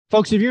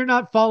Folks, if you're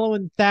not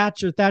following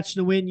Thach or Thach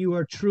Nguyen, you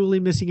are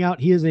truly missing out.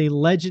 He is a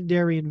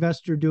legendary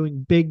investor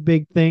doing big,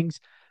 big things.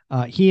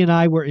 He and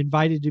I were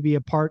invited to be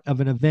a part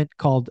of an event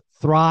called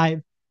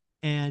Thrive.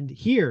 And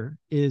here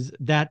is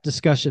that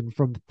discussion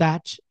from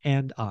Thach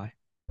and I.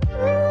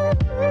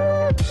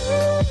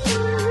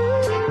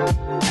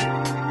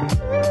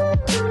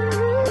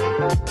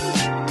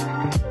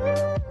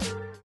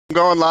 I'm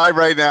going live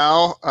right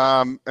now,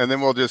 and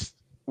then we'll just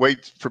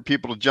wait for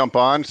people to jump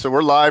on. So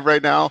we're live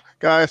right now,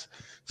 guys.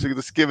 So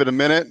let's give it a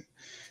minute.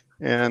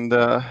 And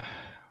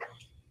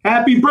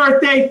happy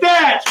birthday,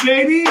 Thach,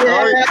 baby!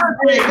 Yeah,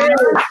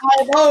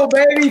 5-0,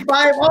 baby,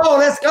 5-0.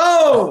 Let's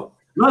go!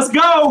 Let's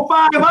go,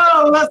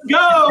 5-0. Let's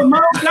go,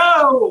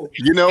 Mojo.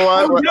 You know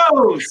what?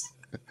 Mojos.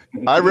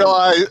 I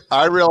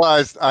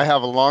realized I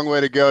have a long way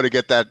to go to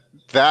get that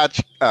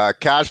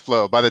cash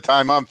flow by the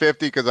time I'm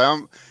 50, because I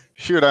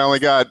only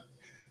got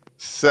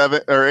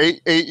 7 or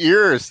 8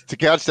 years to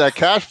catch that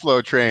cash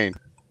flow train.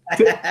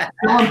 Tell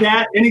them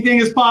that anything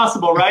is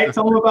possible, right?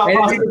 Tell them about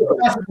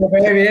possible,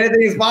 baby.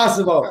 Anything is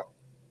possible.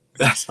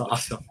 That's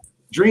awesome.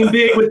 Dream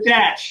big with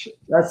Thach.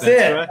 That's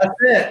it. Right. That's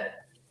it.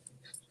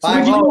 So what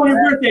did you do on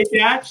your birthday,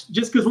 Thach?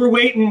 Just because we're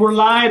waiting, we're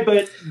live,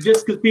 but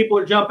just because people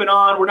are jumping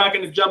on, we're not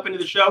going to jump into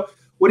the show.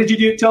 What did you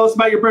do? Tell us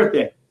about your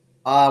birthday.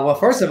 Well,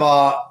 first of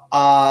all,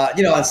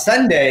 on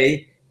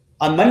Sunday,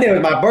 on Monday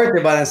was my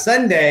birthday, but on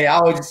Sunday I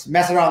was just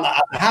messing around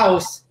the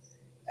house,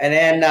 and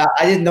then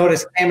I didn't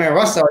notice Cameron and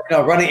Russell,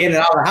 running in and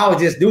out of the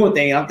house just doing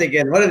things. I'm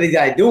thinking, what are these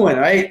guys doing,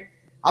 right?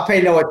 I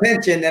paid no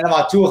attention. Then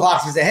about 2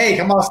 o'clock, she said, "Hey,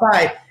 come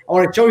outside. I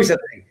want to show you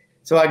something."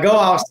 So I go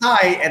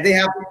outside, and they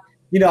have,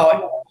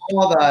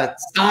 all the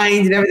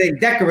signs and everything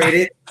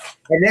decorated.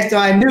 And next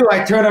time I knew,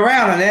 I turned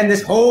around, and then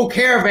this whole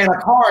caravan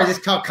of cars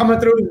just coming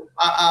through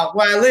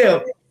where I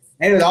live.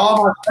 And it was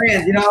all my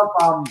friends,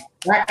 from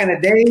back in the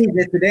days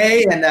and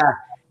today.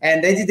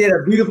 And they just did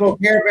a beautiful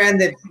caravan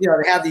that, they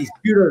have these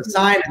beautiful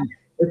signs. And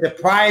it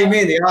surprised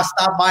me. They all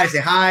stopped by and say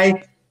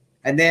hi.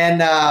 And then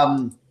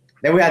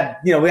we had,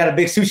 we had a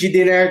big sushi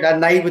dinner that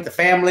night with the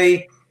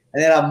family.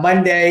 And then on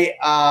Monday,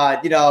 I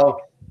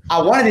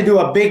wanted to do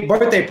a big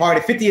birthday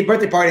party, 50th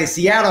birthday party in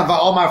Seattle, invite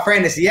all my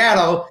friends in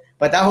Seattle,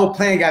 but that whole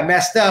plan got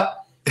messed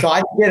up. So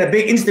I did a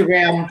big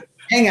Instagram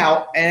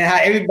hangout, and how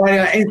everybody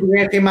on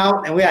Instagram came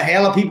out, and we had a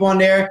hell of people on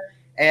there,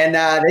 and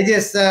they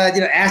just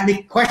asked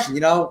me questions.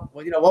 What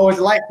was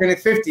it like turning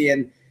 50,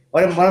 and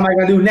what am I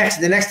going to do next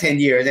in the next 10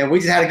 years? And we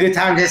just had a good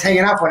time just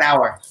hanging out for an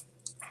hour.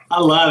 I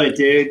love it,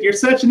 dude. You're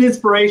such an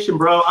inspiration,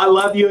 bro. I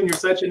love you, and you're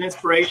such an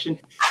inspiration.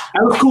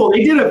 That was cool.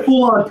 They did a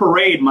full-on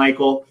parade,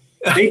 Michael.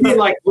 They did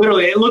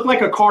literally, it looked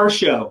like a car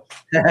show.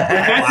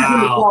 That's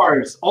in the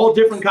cars, all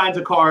different kinds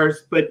of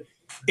cars, but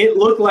it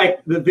looked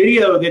like the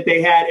video that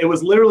they had, it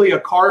was literally a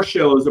car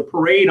show. It was a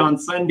parade on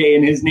Sunday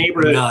in his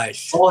neighborhood.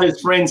 Nice. All his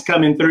friends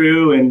coming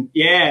through, and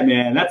yeah,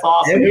 man, that's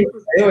awesome. It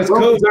was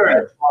cool.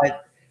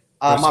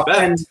 My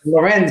friend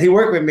Lorenz, he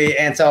worked with me,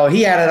 and so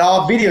he had it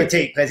all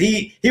videotaped because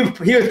he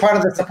was part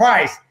of the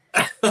surprise.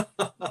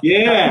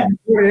 Yeah.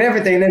 He recorded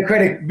everything, and then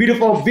created a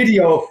beautiful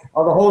video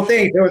of the whole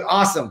thing. It was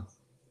awesome.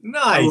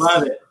 Nice. I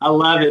love it. I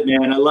love it,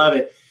 man. I love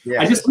it.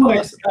 Yeah, I just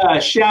want to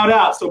shout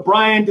out. So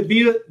Brian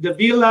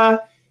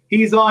Davila,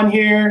 he's on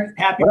here.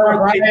 Happy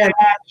birthday,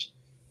 Thach.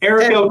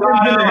 Eric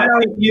Elgato, I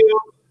see you.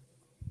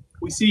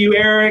 We see you,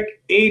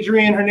 Eric.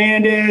 Adrian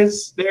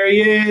Hernandez, there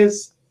he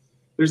is.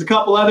 There's a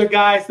couple other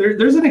guys.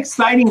 There's an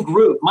exciting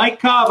group. Mike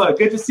Cava,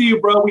 good to see you,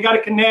 bro. We got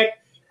to connect.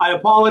 I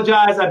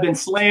apologize. I've been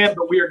slammed,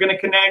 but we are going to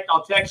connect.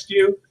 I'll text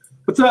you.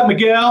 What's up,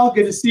 Miguel?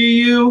 Good to see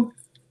you.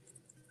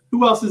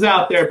 Who else is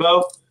out there,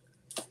 Bo?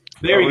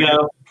 There we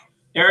go.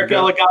 Eric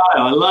Elgato.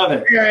 I love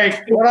it.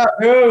 Eric, what up,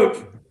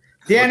 dude?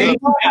 Danny, in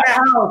the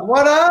house.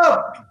 What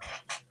up?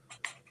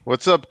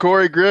 What's up,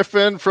 Corey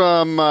Griffin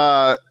from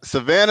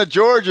Savannah,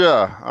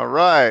 Georgia? All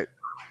right.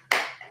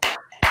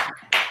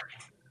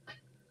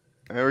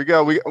 There we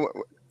go.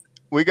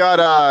 We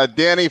got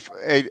Danny,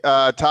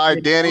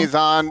 Ty. Danny's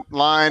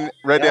online,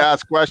 ready to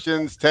ask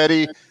questions.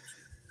 Teddy,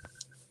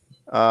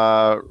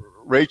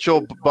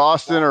 Rachel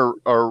Boston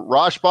or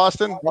Rosh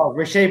Boston? No,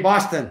 Rashay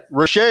Boston.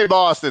 Rashay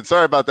Boston.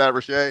 Sorry about that,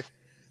 Rashay.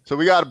 So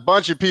we got a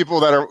bunch of people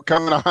that are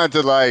coming on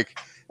to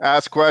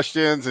ask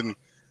questions, and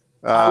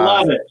I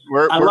love it.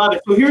 I love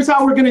it. So here's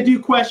how we're going to do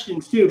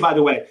questions too, by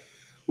the way.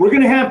 We're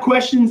going to have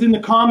questions in the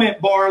comment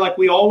bar like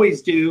we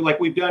always do, like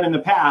we've done in the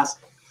past.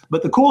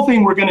 But the cool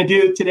thing we're going to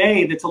do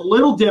today that's a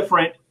little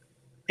different,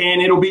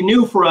 and it'll be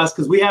new for us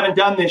because we haven't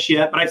done this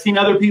yet, but I've seen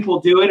other people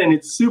do it, and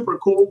it's super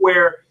cool,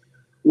 where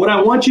what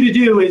I want you to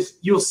do is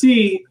you'll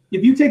see,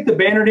 if you take the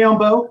banner down,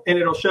 Bo, and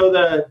it'll show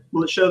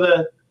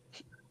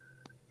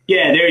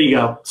yeah, there you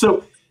go.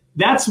 So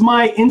that's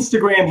my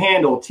Instagram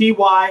handle,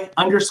 TY_LG.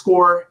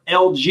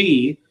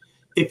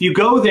 If you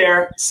go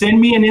there,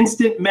 send me an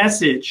instant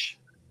message,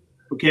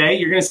 okay?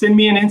 You're going to send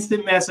me an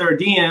instant message or a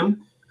DM.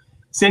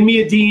 Send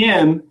me a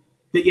DM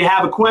that you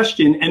have a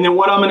question, and then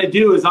what I'm going to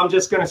do is I'm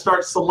just going to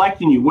start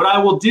selecting you. What I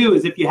will do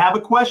is if you have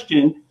a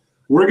question,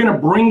 we're going to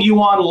bring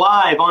you on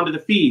live onto the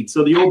feed.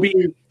 So you'll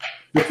be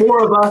the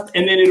 4 of us,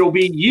 and then it'll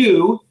be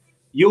you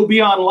you'll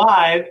be on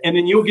live, and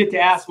then you'll get to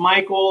ask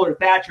Michael or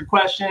Thach your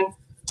question,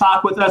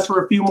 talk with us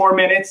for a few more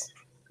minutes.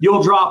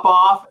 You'll drop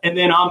off, and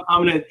then I'm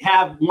going to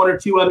have one or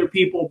two other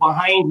people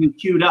behind you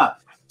queued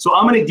up. So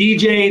I'm going to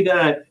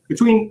DJ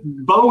between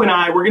Bo and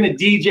I, we're going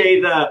to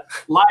DJ the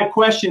live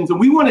questions, and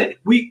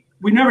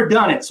we've never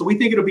done it, so we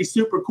think it'll be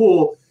super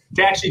cool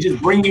to actually just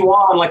bring you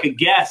on like a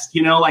guest,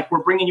 you know, like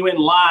we're bringing you in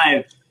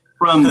live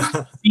from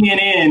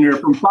CNN or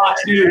from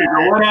Fox News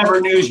or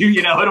whatever news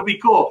you know, it'll be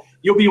cool.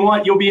 You'll be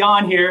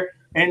on here,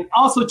 and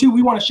also too,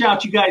 we want to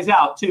shout you guys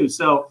out too.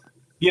 So,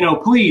 you know,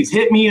 please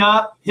hit me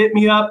up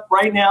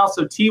right now.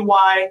 So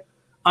TY_LG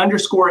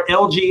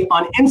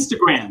on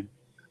Instagram.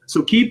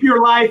 So keep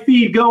your live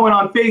feed going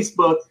on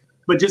Facebook,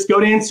 but just go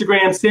to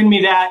Instagram, send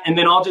me that, and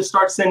then I'll just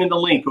start sending the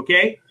link,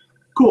 okay?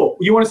 Cool.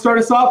 You want to start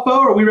us off, Bo?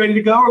 Are we ready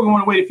to go, or we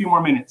want to wait a few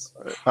more minutes?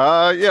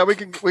 Yeah, we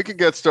can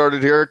get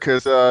started here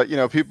because you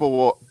know, people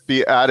will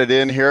be added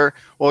in here.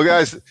 Well,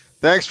 guys,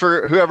 thanks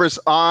for whoever's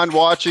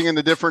watching in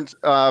the different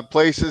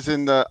places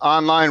in the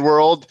online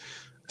world.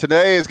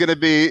 Today is going to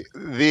be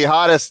the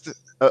hottest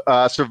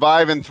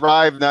Survive and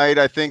Thrive night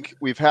I think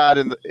we've had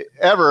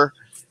ever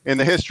in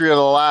the history of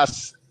the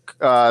last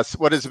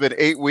what has it been,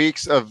 8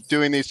 weeks of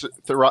doing these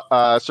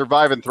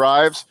Survive and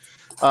Thrives.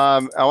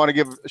 I want to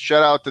give a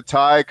shout out to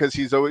Ty because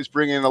he's always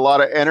bringing a lot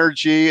of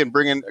energy and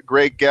bringing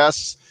great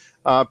guests,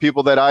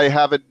 people that I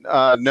haven't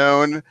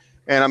known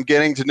and I'm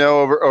getting to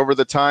know over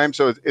the time.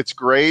 So it's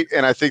great.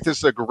 And I think this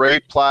is a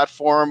great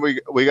platform.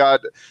 We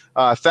got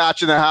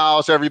Thach in the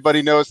house.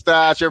 Everybody knows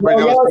Thach.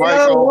 Everybody knows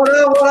Michael. What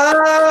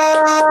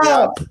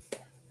up?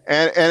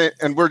 Yeah.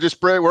 And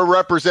we're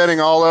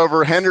representing all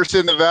over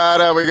Henderson,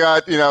 Nevada. We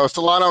got, you know,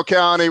 Solano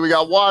County. We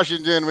got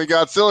Washington. We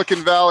got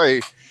Silicon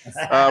Valley.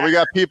 We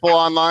got people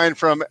online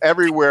from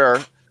everywhere.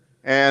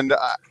 And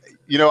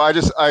you know, I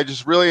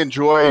just really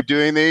enjoy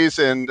doing these,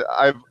 and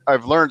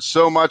I've learned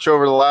so much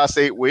over the last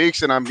 8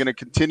 weeks, and I'm going to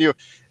continue.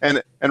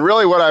 And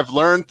really, what I've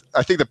learned,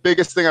 I think the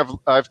biggest thing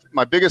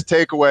my biggest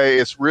takeaway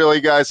is really,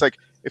 guys, like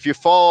if you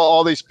follow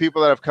all these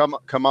people that have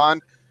come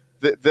on,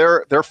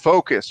 they're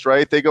focused,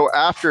 right? They go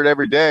after it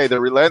every day.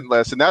 They're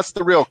relentless, and that's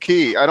the real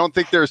key. I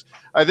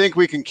think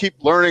we can keep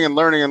learning and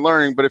learning and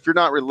learning, but if you're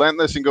not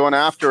relentless and going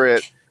after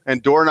it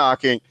and door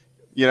knocking,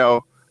 you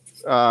know,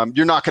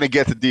 you're not going to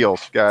get the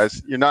deals,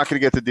 guys. You're not going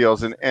to get the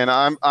deals, and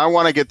I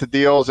want to get the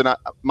deals. And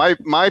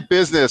my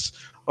business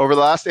over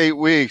the last 8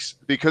 weeks,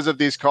 because of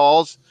these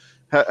calls,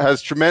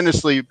 has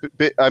tremendously.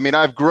 I mean,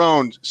 I've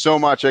grown so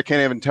much. I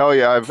can't even tell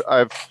you.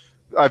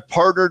 I've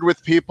partnered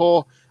with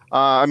people.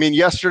 I mean,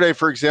 yesterday,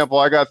 for example,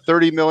 I got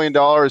 $30 million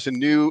in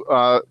new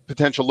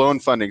potential loan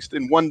fundings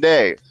in one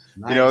day.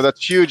 Nice. You know,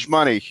 that's huge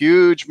money.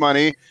 Huge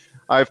money.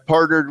 I've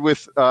partnered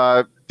with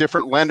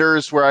different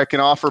lenders where I can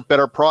offer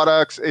better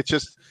products.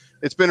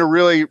 It's been a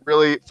really,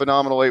 really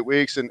phenomenal 8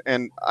 weeks.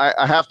 And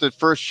I have to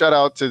first shout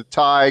out to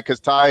Ty, because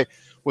Ty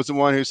was the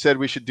one who said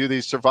we should do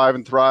these Survive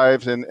and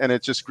Thrives, and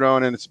it's just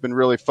grown, and it's been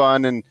really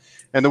fun. And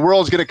the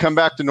world's going to come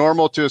back to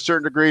normal to a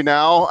certain degree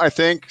now, I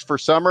think, for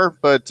summer.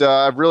 But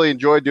I've really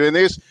enjoyed doing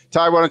these.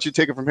 Ty, why don't you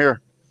take it from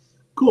here?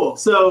 Cool.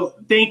 So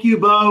thank you,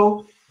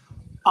 Bo.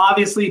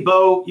 Obviously,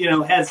 Bo, you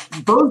know,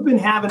 Bo's been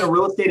having a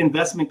real estate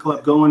investment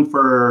club going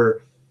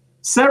for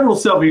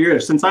several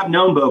years since I've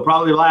known Bo,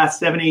 probably the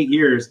last 7-8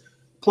 years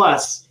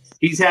plus.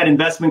 He's had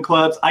investment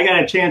clubs. I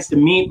got a chance to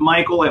meet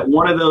Michael at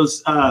one of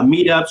those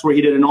meetups where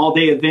he did an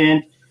all-day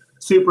event.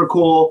 Super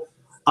cool.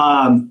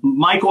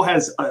 Michael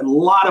has a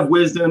lot of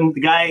wisdom.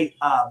 The guy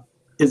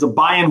is a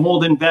buy and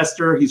hold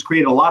investor. He's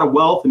created a lot of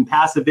wealth and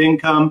passive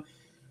income.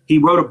 He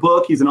wrote a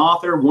book. He's an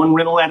author, one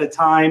rental at a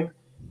time.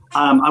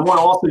 I want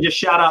to also just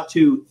shout out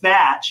to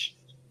Thach.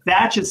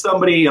 Thach is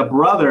a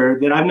brother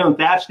that I've known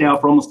Thach now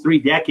for almost 3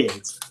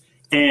 decades.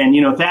 And,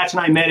 you know, Thach and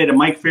I met at a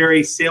Mike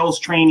Ferry sales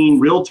training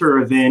realtor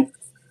event.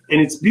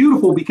 And it's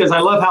beautiful because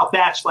I love how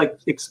Thach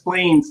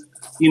explains,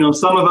 you know,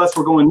 some of us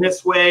were going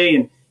this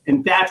way,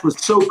 and Thach was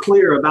so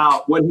clear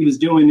about what he was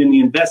doing in the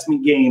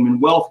investment game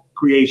and wealth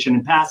creation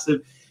and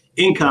passive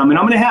income. And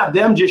I'm going to have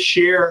them just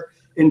share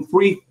in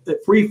free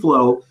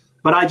flow.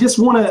 But I just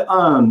want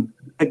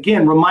to,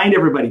 again, remind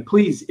everybody,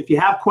 please, if you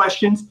have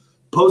questions,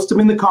 post them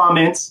in the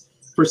comments.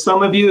 For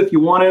some of you, if you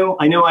want to,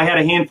 I know I had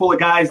a handful of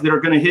guys that are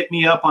going to hit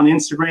me up on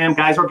Instagram,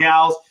 guys or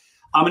gals.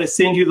 I'm going to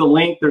send you the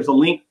link. There's a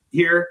link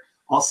here.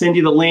 I'll send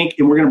you the link,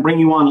 and we're going to bring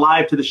you on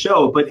live to the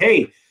show. But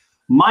hey,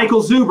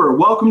 Michael Zuber,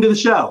 welcome to the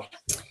show.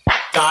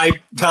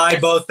 Ty,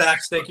 both Thach,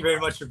 thank you very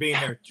much for being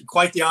here.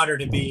 Quite the honor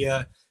to be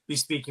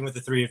speaking with the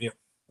three of you.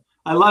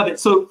 I love it.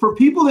 So for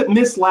people that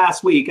missed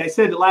last week, I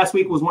said that last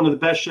week was one of the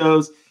best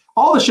shows.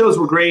 All the shows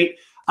were great.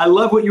 I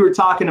love what you were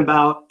talking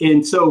about.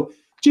 And so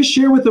just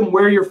share with them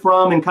where you're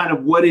from and kind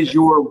of what is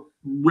your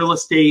real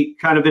estate,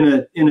 kind of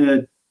in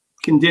a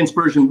condensed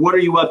version. What are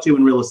you up to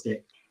in real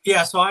estate?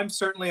 Yeah, so I'm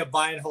certainly a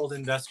buy and hold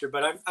investor,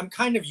 but I'm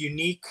kind of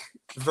unique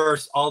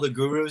versus all the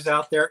gurus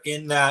out there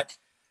in that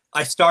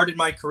I started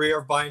my career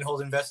of buy and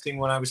hold investing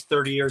when I was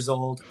 30 years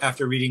old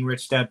after reading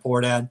Rich Dad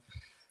Poor Dad.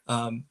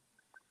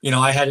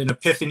 I had an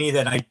epiphany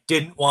that I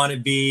didn't want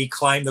to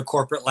climb the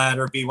corporate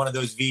ladder, be one of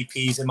those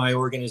VPs in my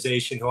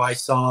organization who I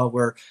saw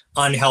were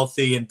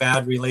unhealthy and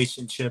bad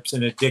relationships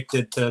and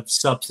addicted to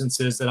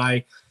substances that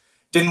I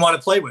didn't want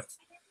to play with.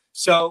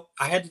 So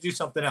I had to do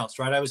something else,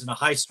 right? I was in a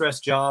high stress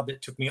job.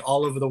 It took me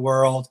all over the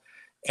world,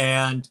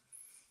 and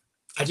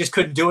I just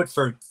couldn't do it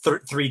for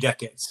 3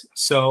 decades.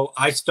 So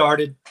I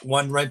started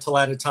one rental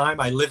at a time.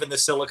 I live in the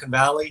Silicon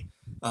Valley.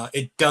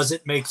 It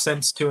doesn't make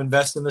sense to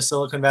invest in the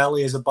Silicon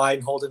Valley as a buy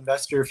and hold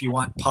investor if you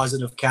want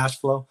positive cash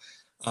flow.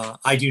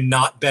 I do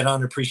not bet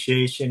on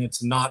appreciation.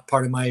 It's not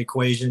part of my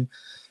equation.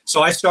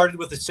 So I started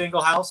with a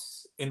single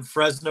house in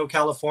Fresno,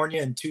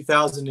 California in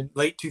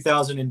late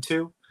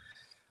 2002.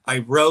 I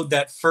rode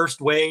that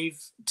first wave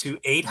to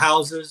 8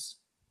 houses.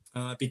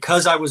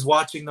 Because I was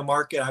watching the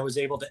market, I was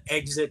able to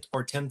exit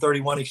or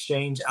 1031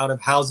 exchange out of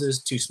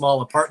houses to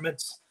small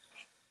apartments.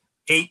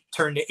 8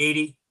 turned to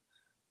 80.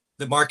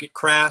 The market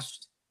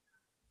crashed.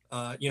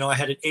 I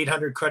had an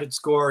 800 credit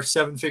score,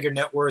 7-figure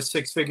net worth,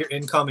 6-figure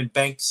income, and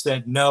banks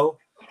said no.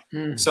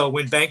 So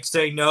when banks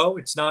say no,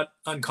 it's not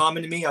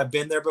uncommon to me. I've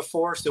been there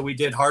before. So we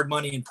did hard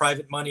money and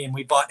private money, and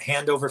we bought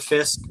hand over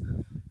fist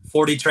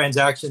 40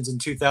 transactions in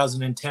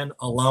 2010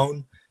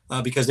 alone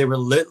because they were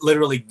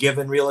literally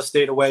giving real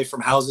estate away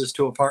from houses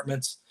to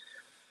apartments.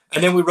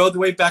 And then we rode the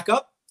wave back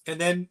up. And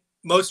then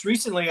most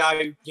recently,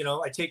 I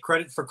take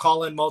credit for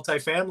call-in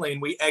multifamily,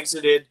 and we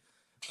exited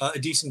a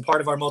decent part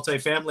of our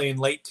multifamily in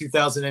late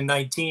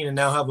 2019, and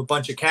now have a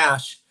bunch of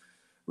cash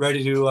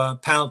ready to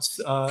pounce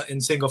in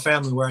single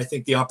family, where I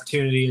think the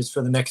opportunity is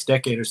for the next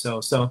decade or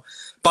so. So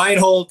buy and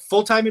hold,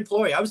 full-time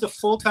employee. I was a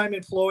full-time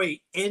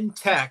employee in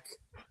tech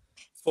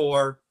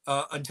for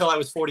until I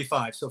was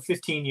 45, so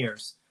 15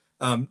 years.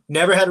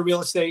 Never had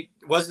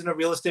wasn't a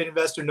real estate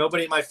investor.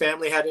 Nobody in my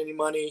family had any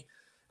money.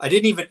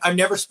 I've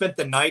never spent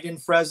the night in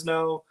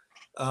Fresno.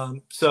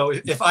 So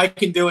if I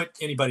can do it,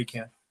 anybody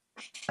can.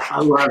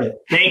 I love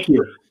it. Thank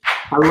you.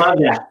 I love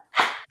that.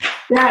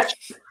 Thach,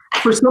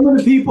 for some of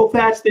the people,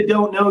 Thach, that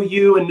don't know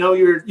you and know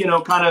your,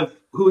 kind of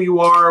who you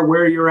are,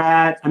 where you're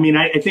at. I mean,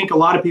 I think a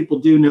lot of people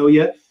do know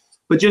you,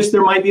 but just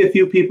there might be a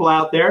few people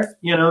out there,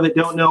 that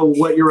don't know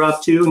what you're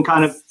up to and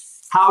kind of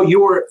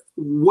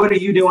what are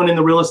you doing in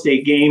the real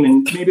estate game,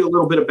 and maybe a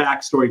little bit of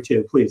backstory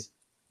too, please.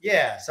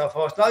 Yeah. So for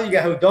all of you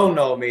guys who don't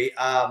know me,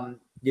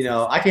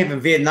 I came from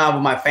Vietnam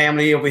with my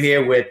family over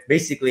here with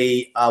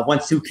basically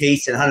 1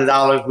 suitcase and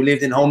 $100. We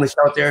lived in a homeless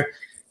shelter.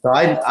 So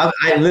I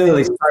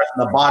literally started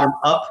from the bottom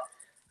up.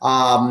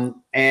 I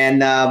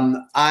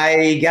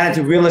got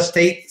into real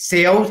estate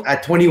sales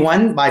at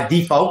 21 by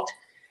default.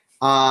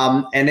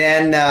 And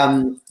then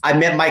I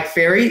met Mike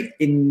Ferry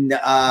in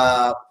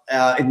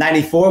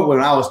 94 when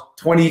I was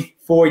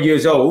 24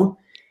 years old.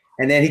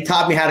 And then he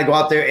taught me how to go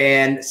out there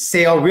and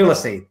sell real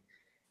estate.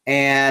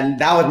 And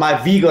that was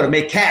my Vigo to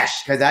make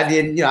cash, because I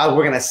was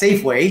working at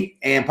Safeway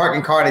and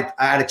parking car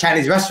at a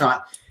Chinese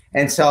restaurant.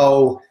 And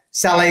so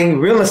selling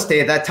real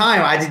estate at that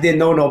time, I just didn't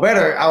know no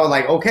better. I was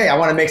like, okay, I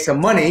want to make some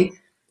money.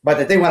 But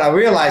the thing when I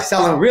realized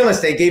selling real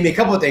estate gave me a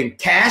couple of things: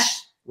 cash,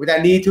 which I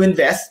needed to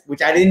invest,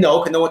 which I didn't know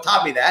because no one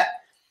taught me that.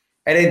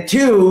 And then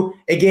 2,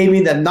 it gave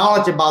me the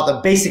knowledge about the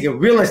basic of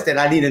real estate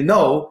I need to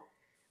know,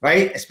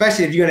 right?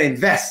 Especially if you're going to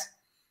invest.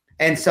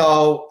 And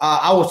so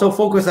I was so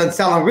focused on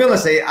selling real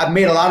estate. I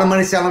made a lot of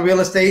money selling real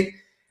estate.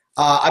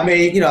 I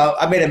made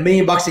 $1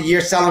 million a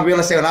year selling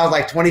real estate when I was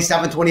like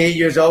 27, 28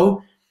 years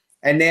old.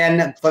 And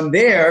then from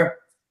there,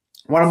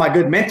 one of my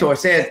good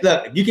mentors says,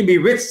 look, you can be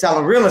rich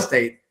selling real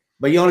estate,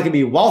 but you only can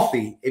be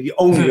wealthy if you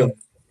own real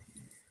estate.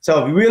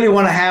 So if you really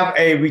want to have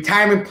a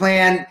retirement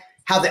plan,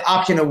 have the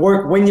option to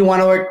work when you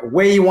want to work,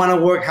 where you want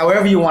to work,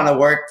 however you want to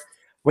work,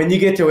 when you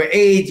get to an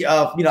age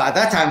of, at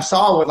that time,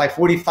 Saul was like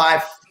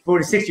 45,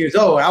 46 years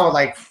old. I was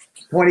like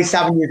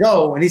 27 years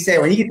old. And he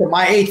said, when you get to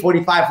my age,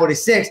 45,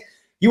 46,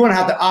 you want to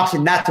have the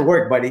option not to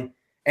work, buddy.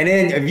 And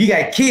then if you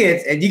got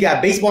kids and you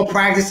got baseball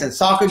practice and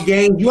soccer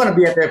game, you want to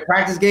be at their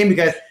practice game,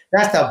 because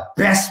that's the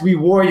best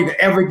reward you can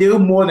ever do,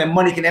 more than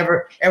money can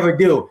ever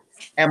do.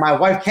 And my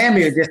wife,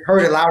 Camille, just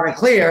heard it loud and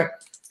clear.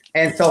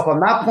 And so from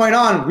that point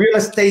on, real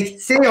estate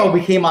sale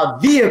became a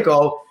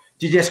vehicle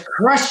to just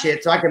crush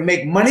it so I can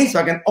make money, so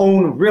I can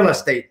own real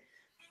estate.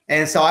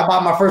 And so I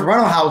bought my first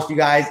rental house, you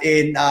guys,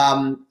 when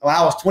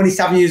I was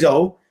 27 years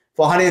old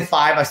for $105.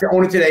 I still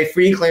own it today,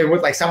 free and clear,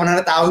 worth like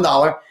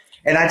 $700,000.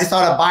 And I just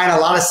started buying a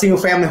lot of single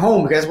family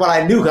homes, because that's what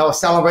I knew, because I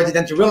was selling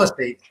residential real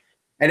estate.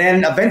 And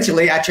then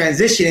eventually I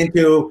transitioned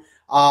into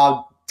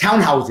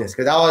townhouses,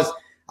 because I was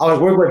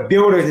working with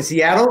builders in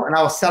Seattle, and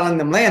I was selling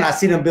them land. I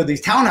see them build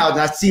these townhouses,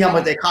 and I see how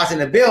much they cost in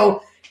the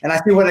build, and I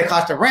see what they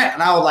cost to rent.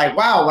 And I was like,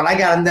 wow, when I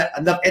got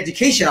enough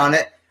education on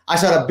it, I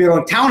started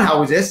building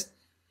townhouses.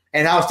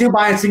 And I was still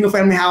buying single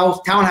family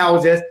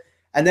townhouses.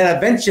 And then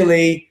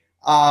eventually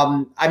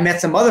I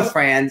met some other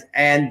friends,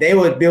 and they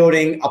were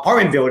building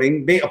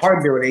big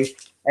apartment buildings.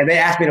 And they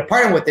asked me to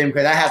partner with them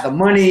because I had the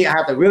money, I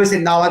had the real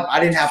estate knowledge. I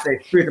didn't have the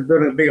experience of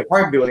building a big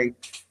apartment building.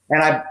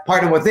 And I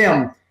partnered with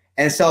them.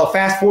 And so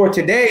fast forward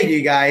today,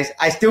 you guys,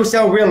 I still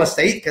sell real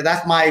estate because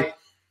that's my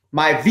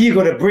my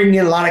vehicle to bring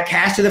in a lot of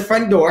cash to the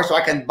front door so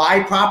I can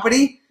buy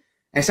property.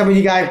 And some of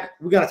you guys,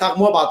 we're going to talk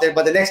more about that.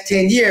 But the next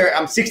 10 years,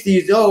 I'm 60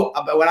 years old.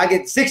 But when I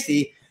get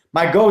 60,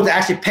 my goal is to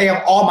actually pay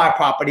off all my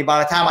property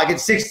by the time I get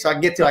 60. So I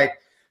can get to like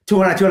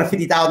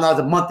 $250,000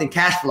 a month in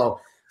cash flow.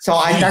 So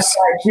that's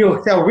why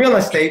I sell real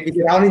estate,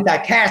 because I don't need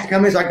that cash to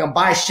come in so I can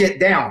buy shit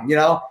down, you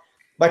know.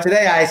 But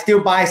today I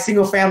still buy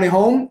single family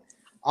home.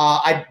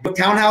 I build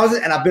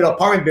townhouses and I build an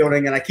apartment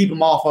building, and I keep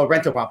them all for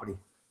rental property.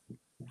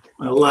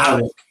 I love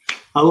it.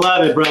 I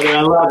love it, brother.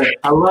 I love it.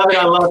 I love it.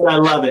 I love it. I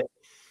love it.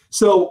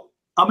 So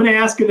I'm going to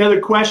ask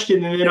another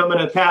question, and then I'm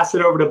going to pass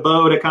it over to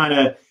Bo to kind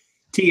of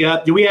tee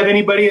up. Do we have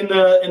anybody in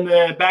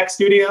the back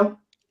studio?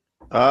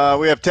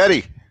 We have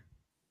Teddy.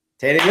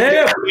 Teddy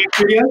Lim.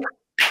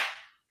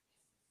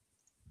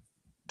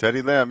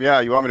 Teddy Lim.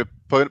 Yeah, you want me to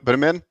put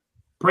him in?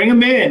 Bring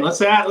him in.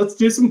 Let's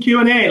do some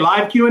Q&A,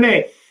 live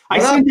Q&A. I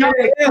sent out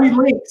like 3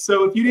 links,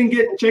 so if you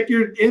didn't check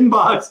your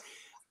inbox.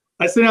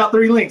 I sent out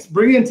 3 links.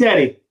 Bring in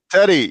Teddy.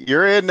 Teddy,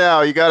 you're in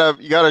now. You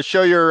gotta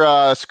show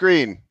your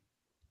screen.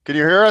 Can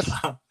you hear us?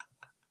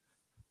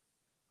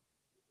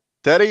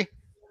 Teddy?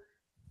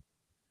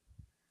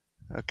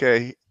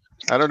 Okay.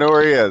 I don't know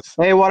where he is.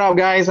 Hey, what up,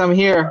 guys? I'm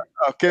here.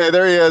 Okay,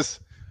 there he is.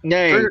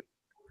 Hey.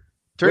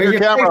 Turn your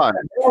camera on.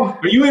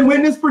 Are you in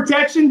witness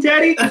protection,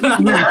 Teddy?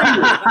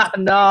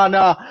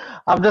 No.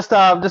 I'm just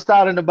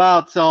out and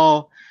about.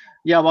 So,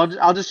 yeah,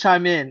 I'll just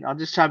chime in. I'll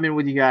just chime in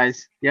with you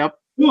guys. Yep.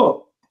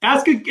 Cool.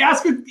 Ask a.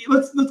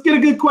 Let's get a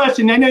good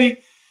question. I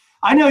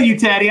know you,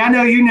 Teddy. I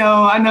know you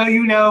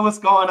know what's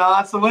going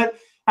on. So what?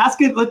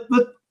 Ask it.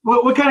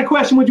 What kind of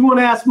question would you want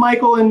to ask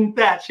Michael and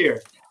Thach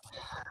here?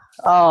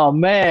 Oh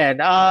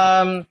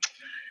man,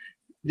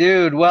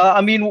 dude. Well,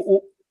 I mean,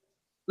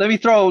 let me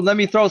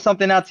throw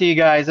something out to you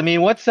guys. I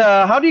mean,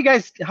 how do you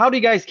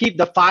guys keep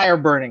the fire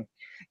burning?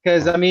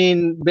 Because I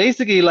mean,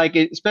 basically, like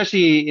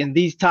especially in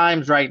these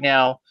times right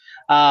now,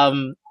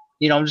 I'm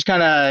just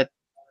kind of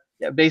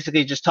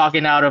basically just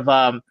talking out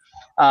of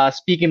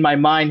speaking my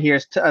mind here,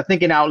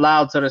 thinking out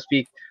loud, so to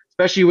speak.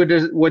 Especially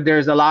when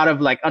there's a lot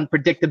of like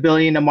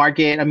unpredictability in the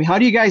market. I mean, how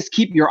do you guys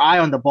keep your eye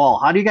on the ball?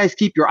 How do you guys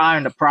keep your eye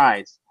on the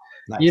prize?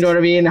 Nice. You know what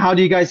I mean? How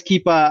do you guys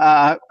keep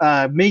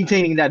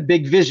maintaining that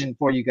big vision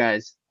for you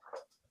guys?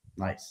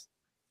 Nice.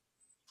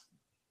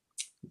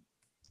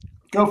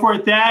 Go for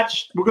it,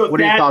 Thach. We'll go what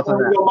are your thoughts on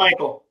that? We'll go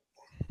Michael.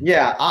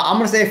 Yeah, I'm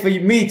going to say for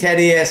me,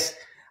 Teddy, is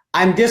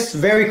I'm just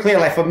very clear.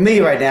 Like for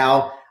me right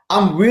now,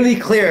 I'm really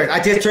clear. I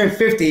just turned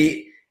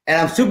 50, and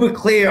I'm super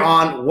clear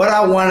on what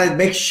I want to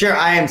make sure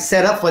I am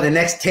set up for the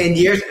next 10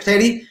 years,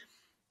 Teddy.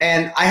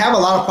 And I have a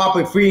lot of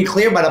property free and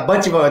clear, but a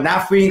bunch of them are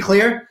not free and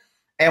clear.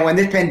 And when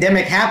this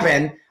pandemic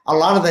happened, a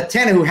lot of the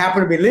tenants who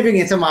happened to be living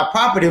in some of my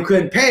property who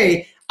couldn't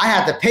pay, I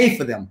had to pay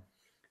for them.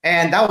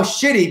 And that was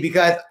shitty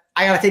because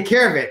I got to take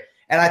care of it.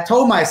 And I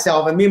told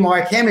myself, and me and my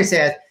wife Cameron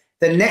said,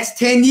 the next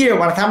 10 years,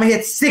 by the time I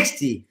hit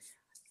 60,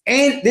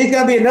 and there's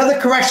going to be another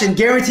correction,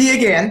 guarantee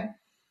again.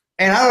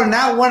 And I do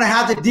not want to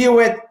have to deal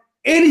with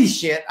any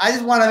shit. I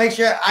just want to make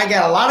sure I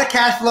got a lot of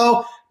cash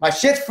flow, my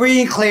shit's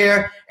free and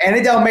clear, and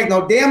it don't make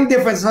no damn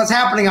difference what's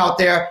happening out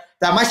there,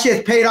 that my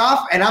shit's paid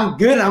off and I'm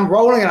good and I'm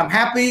rolling and I'm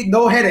happy,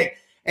 no headache.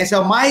 And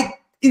so my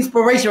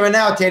inspiration right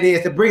now, Teddy,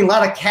 is to bring a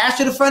lot of cash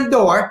to the front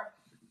door,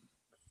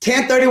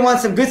 1031,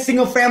 some good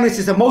single families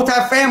to some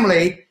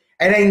multifamily,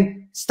 and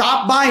then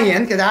stop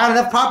buying because I have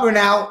enough property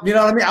now, you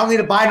know what I mean? I don't need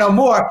to buy no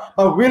more,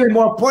 but really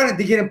more important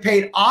to get them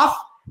paid off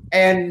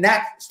and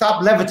not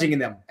stop leveraging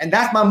them. And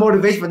that's my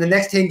motivation for the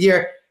next 10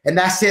 years. And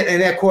that's it.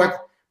 And then, of course,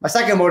 my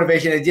second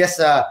motivation is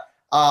just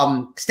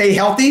stay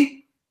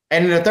healthy.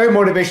 And then the third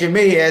motivation for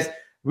me is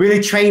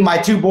really train my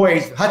 2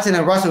 boys, Hudson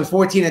and Russell, who's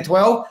 14 and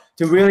 12,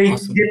 to really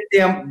get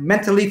them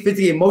mentally,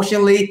 physically,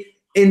 emotionally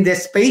in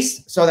this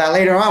space so that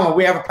later on, when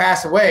we ever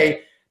pass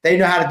away, they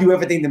know how to do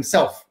everything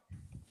themselves.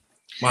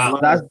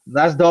 Wow,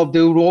 that's dope,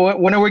 dude.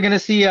 When are we gonna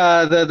see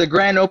the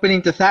grand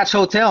opening to Thach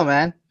Hotel,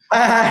 man?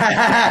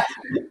 I'm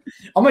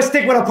gonna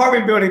stick with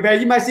apartment building,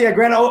 man. You might see a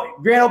grand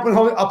open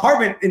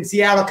apartment in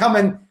Seattle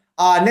coming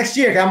next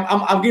year.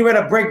 I'm getting ready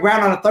to break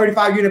ground on a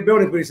 35-unit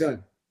building pretty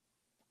soon.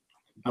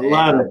 I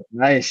love it.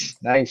 Nice.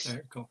 Very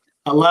cool.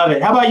 I love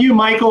it. How about you,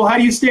 Michael? How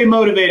do you stay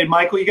motivated,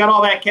 Michael? You got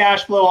all that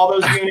cash flow, all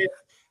those units.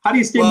 How do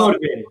you stay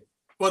motivated?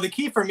 Well, the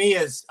key for me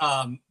is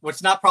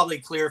what's not probably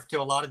clear to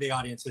a lot of the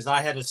audience is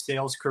I had a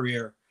sales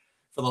career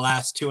for the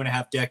last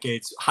 2.5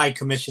 decades, high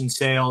commission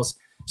sales,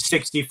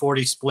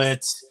 60-40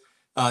 splits.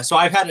 So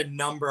I've had a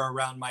number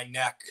around my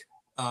neck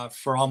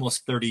for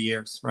almost 30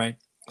 years, right?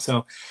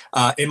 So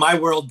in my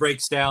world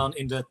breaks down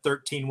into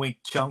 13-week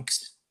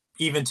chunks,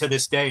 even to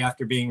this day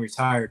after being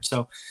retired.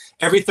 So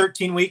every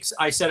 13 weeks,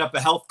 I set up a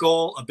health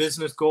goal, a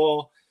business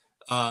goal,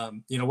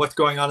 what's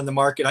going on in the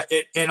market.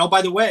 And oh,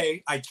 by the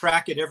way, I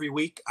track it every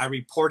week. I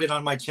report it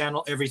on my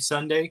channel every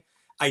Sunday.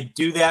 I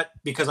do that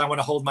because I want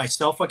to hold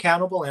myself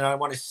accountable and I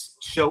want to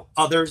show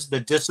others the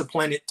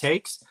discipline it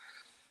takes.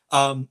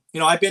 I've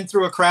been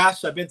through a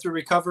crash. I've been through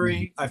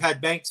recovery. I've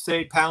had banks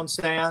say pound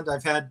sand.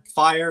 I've had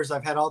fires.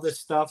 I've had all this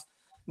stuff.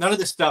 None of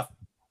this stuff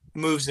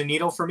moves the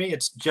needle for me.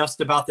 It's just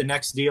about the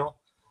next deal.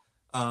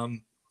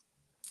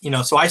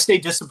 so I stay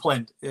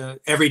disciplined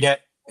every day,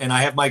 and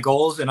I have my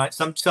goals, and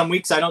some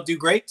weeks I don't do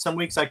great. Some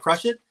weeks I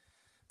crush it,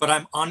 but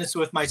I'm honest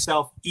with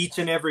myself each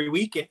and every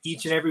week, and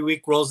each and every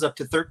week rolls up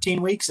to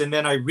 13 weeks. And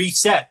then I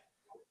reset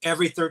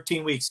every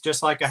 13 weeks,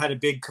 just like I had a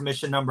big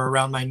commission number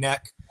around my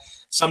neck.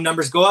 Some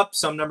numbers go up,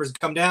 some numbers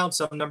come down,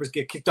 some numbers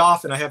get kicked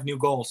off, and I have new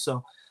goals.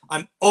 So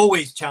I'm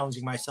always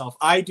challenging myself.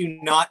 I do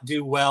not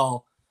do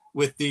well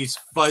with these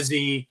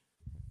fuzzy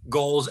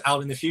goals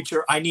out in the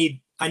future. I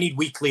need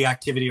weekly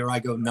activity or I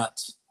go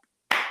nuts.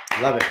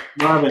 Love it.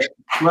 Love it.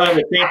 Love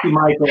it. Thank you,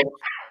 Michael.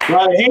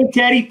 Love it. Hey,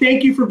 Teddy,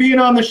 thank you for being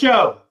on the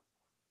show.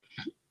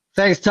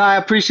 Thanks, Ty. I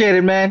appreciate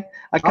it, man.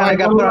 I kind of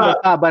got put on the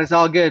top, but it's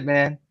all good,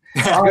 man.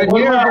 Good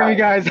hearing from you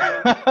guys.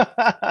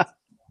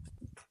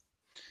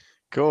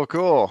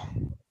 Cool.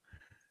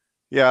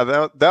 Yeah,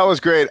 that was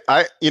great.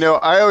 I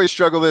always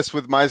struggle this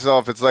with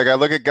myself. It's like I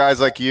look at guys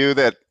like you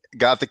that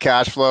got the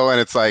cash flow, and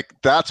it's like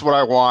that's what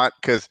I want.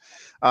 Because,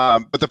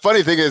 but the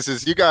funny thing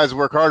is you guys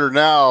work harder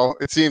now.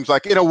 It seems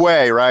like in a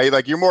way, right?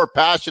 Like you're more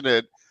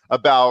passionate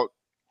about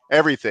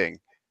everything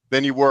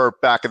than you were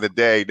back in the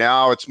day.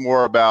 Now it's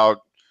more about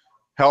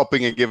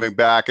helping and giving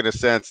back in a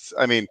sense.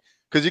 I mean,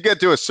 because you get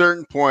to a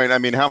certain point, I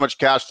mean, how much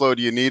cash flow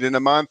do you need in a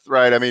month,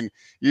 right? I mean,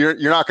 you're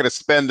not going to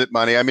spend that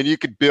money. I mean, you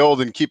could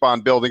build and keep on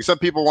building. Some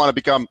people want to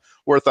become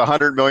worth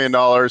 $100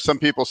 million. Some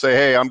people say,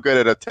 hey, I'm good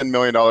at a $10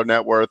 million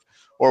net worth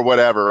or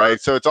whatever, right?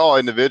 So it's all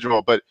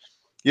individual. But,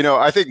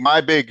 I think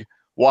my big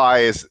why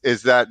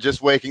is that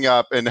just waking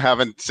up and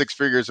having 6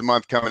 figures a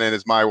month coming in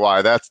is my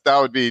why. That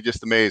would be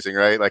just amazing,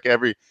 right? Like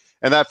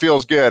and that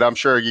feels good. I'm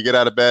sure you get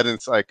out of bed and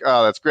it's like,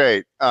 oh, that's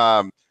great.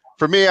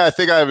 For me, I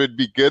think I would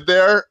be good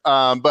there.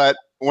 But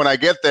when I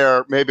get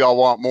there, maybe I'll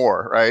want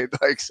more, right?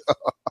 Like, so.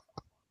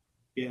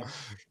 Yeah.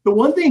 The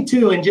one thing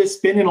too, and just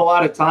spending a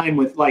lot of time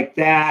with like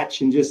Thach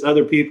and just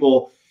other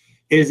people,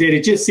 is that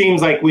it just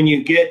seems like when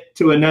you get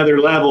to another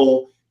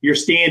level, your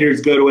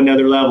standards go to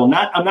another level.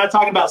 I'm not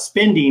talking about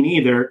spending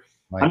either.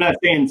 Right. I'm not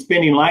saying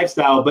spending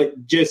lifestyle,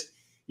 but just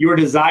your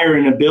desire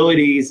and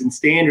abilities and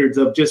standards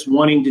of just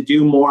wanting to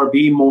do more,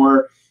 be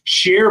more,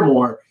 share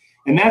more.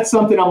 And that's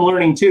something I'm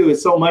learning too,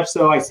 is so much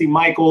so I see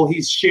Michael,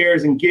 he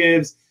shares and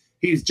gives.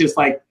 He's just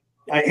like,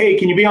 hey,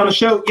 can you be on the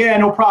show? Yeah,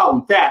 no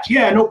problem. Thach,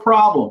 yeah, no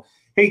problem.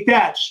 Hey,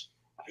 Thach,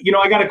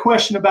 I got a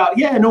question about,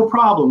 yeah, no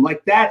problem.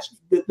 Like Thach,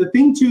 the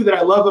thing too that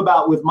I love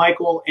about with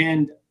Michael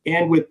and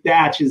with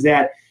Thach is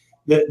that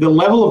the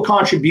level of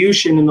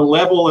contribution and the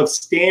level of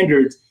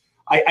standards,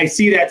 I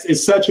see that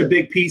is such a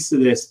big piece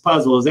of this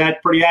puzzle. Is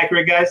that pretty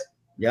accurate, guys?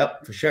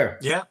 Yep, for sure.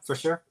 Yeah, for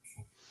sure.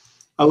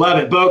 I love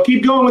it. Bo,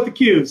 keep going with the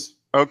cues.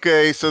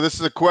 Okay, so this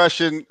is a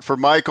question for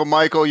Michael.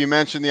 Michael, you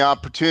mentioned the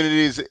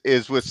opportunities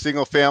is with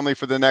single family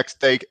for the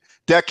next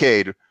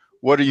decade.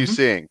 What are you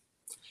seeing?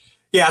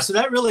 Yeah, so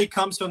that really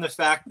comes from the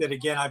fact that,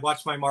 again, I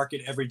watch my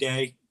market every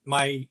day.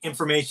 My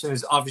information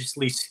is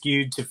obviously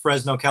skewed to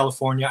Fresno,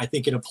 California. I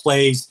think it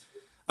plays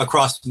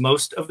across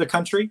most of the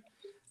country.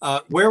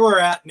 Where we're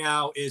at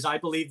now is I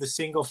believe the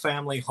single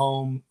family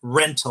home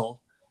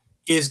rental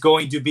is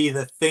going to be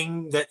the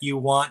thing that you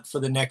want for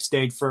the next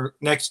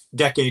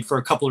decade for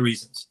a couple of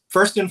reasons.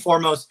 First and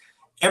foremost,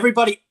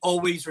 everybody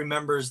always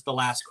remembers the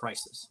last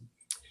crisis.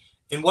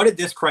 And what did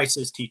this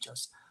crisis teach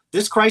us?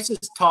 This crisis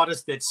taught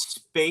us that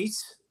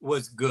space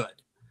was good.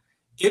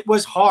 It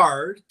was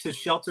hard to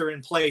shelter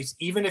in place,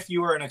 even if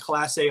you were in a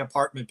Class A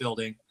apartment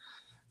building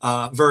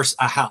versus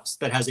a house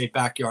that has a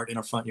backyard and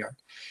a front yard.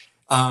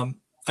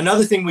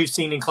 Another thing we've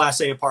seen in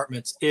Class A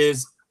apartments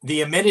is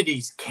the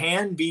amenities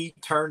can be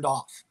turned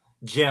off.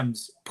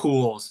 Gyms,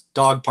 pools,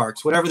 dog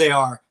parks, whatever they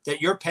are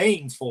that you're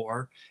paying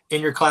for in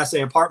your Class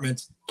A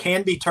apartments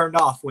can be turned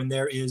off when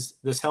there is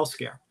this health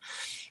scare.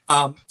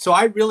 So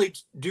I really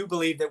do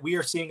believe that we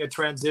are seeing a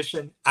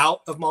transition out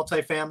of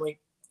multifamily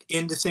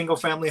into single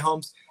family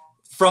homes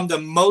from the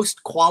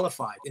most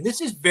qualified. And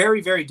this is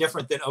very, very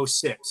different than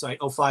 06, right?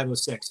 05,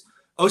 06.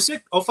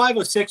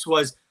 05, 06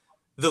 was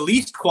the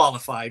least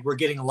qualified. We're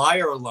getting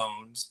LIRA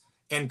loans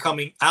and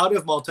coming out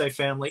of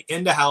multifamily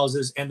into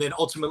houses and then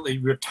ultimately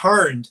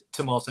returned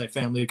to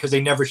multifamily because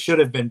they never should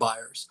have been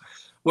buyers.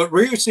 What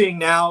we're seeing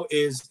now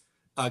is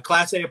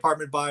Class A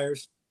apartment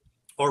buyers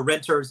or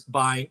renters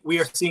buying. We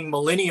are seeing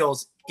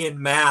millennials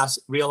in mass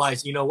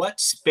realize, you know what,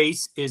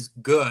 space is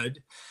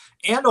good.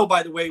 And oh,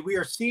 by the way, we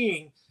are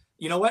seeing,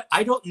 you know what,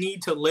 I don't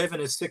need to live in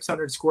a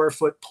 600 square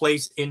foot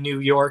place in New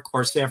York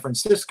or San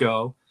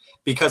Francisco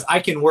because I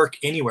can work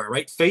anywhere,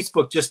 right?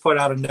 Facebook just put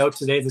out a note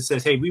today that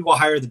says, hey, we will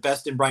hire the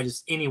best and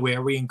brightest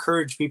anywhere. We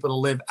encourage people to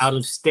live out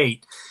of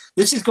state.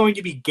 This is going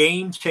to be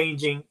game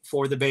changing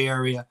for the Bay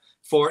Area.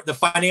 For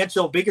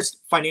the biggest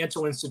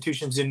financial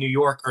institutions in New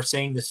York are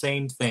saying the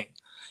same thing.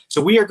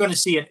 So we are going to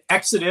see an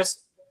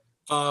exodus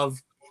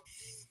of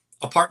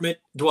apartment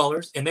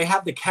dwellers, and they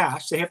have the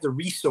cash, they have the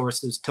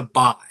resources to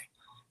buy,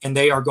 and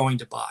they are going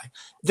to buy.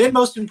 Then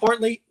most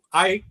importantly,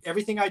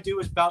 everything I do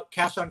is about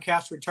cash on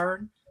cash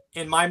return.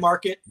 In my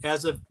market,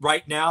 as of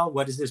right now,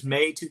 what is this,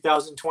 May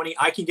 2020,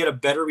 I can get a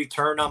better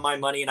return on my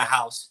money in a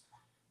house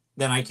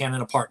than I can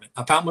an apartment.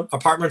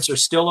 Apartments are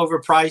still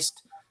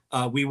overpriced.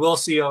 We will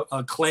see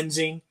a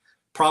cleansing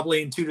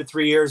probably in 2 to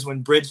 3 years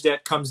when bridge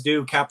debt comes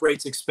due, cap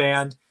rates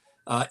expand,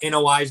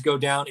 NOIs go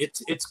down.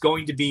 It's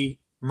going to be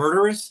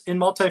murderous in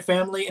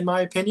multifamily, in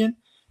my opinion.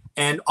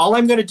 And all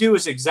I'm going to do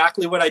is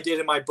exactly what I did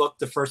in my book,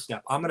 The First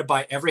Step. I'm going to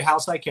buy every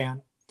house I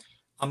can.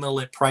 I'm going to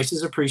let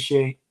prices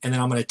appreciate, and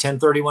then I'm going to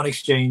 1031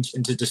 exchange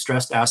into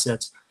distressed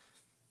assets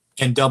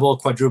and double,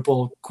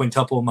 quadruple,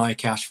 quintuple my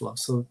cash flow.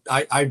 So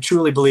I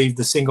truly believe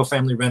the single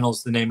family rental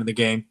is the name of the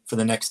game for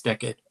the next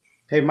decade.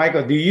 Hey,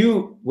 Michael,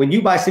 when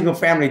you buy single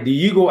family, do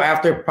you go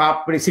after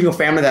property, single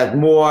family that's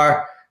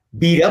more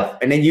beat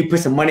up, and then you put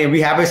some money in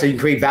rehab it so you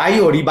create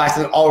value, or do you buy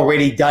something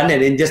already done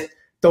and then just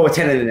throw a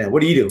tenant in there?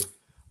 What do you do?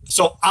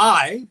 So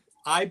I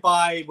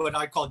buy what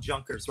I call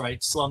junkers, right?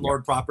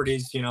 Slumlord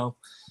properties,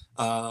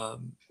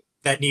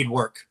 that need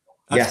work.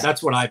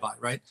 That's what I buy,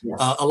 right? Yeah.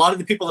 A lot of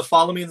the people that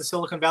follow me in the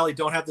Silicon Valley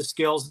don't have the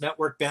skills,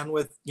 network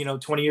bandwidth,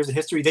 20 years of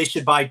history. They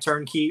should buy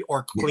turnkey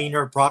or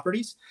cleaner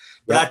properties.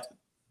 That,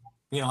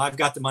 I've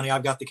got the money,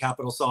 I've got the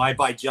capital. So I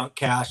buy junk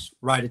cash,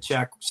 write a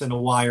check, send a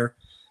wire,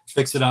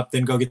 fix it up,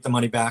 then go get the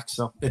money back.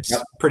 So it's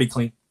pretty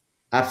clean.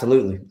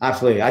 Absolutely.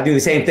 Absolutely. I do the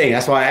same thing.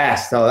 That's why I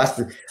asked. So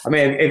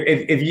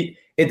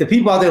if the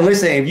people out there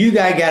listening, if you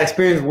guys got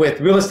experience with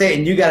real estate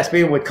and you got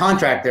experience with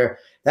contractor,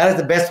 that is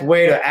the best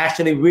way to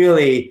actually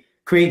really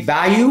create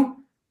value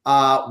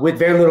with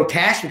very little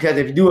cash, because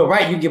if you do it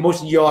right, you can get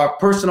most of your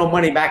personal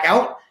money back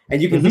out,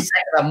 and you can recycle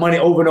that money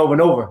over and over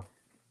and over.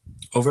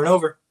 Over and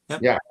over.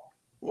 Yep. Yeah.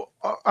 Well,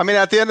 I mean,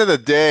 at the end of the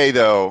day,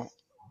 though,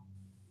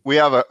 we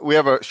have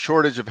a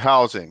shortage of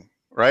housing,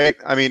 right?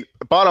 I mean,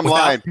 bottom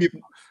line,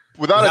 people,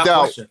 without a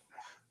doubt. Question.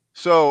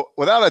 So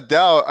without a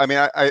doubt, I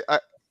mean,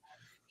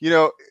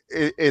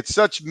 it's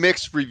such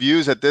mixed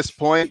reviews at this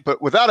point,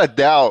 but without a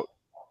doubt,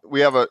 we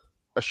have a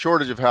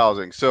shortage of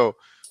housing. So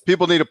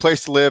people need a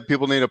place to live.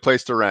 People need a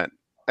place to rent.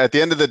 At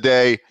the end of the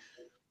day,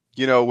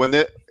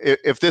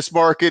 if this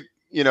market,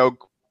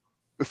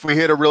 if we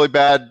hit a really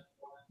bad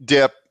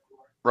dip,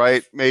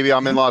 right? Maybe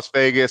I'm in Las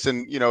Vegas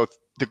and,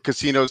 the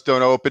casinos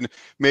don't open.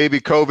 Maybe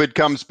COVID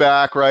comes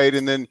back, right?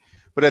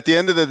 But at the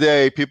end of the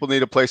day, people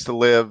need a place to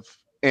live.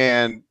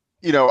 And,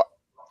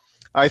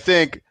 I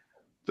think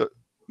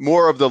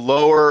more of the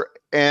lower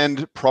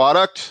end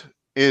product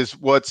is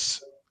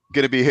what's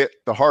going to be hit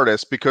the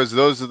hardest, because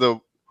those are the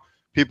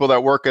people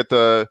that work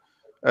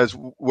as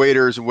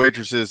waiters and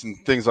waitresses and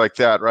things like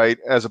that, right?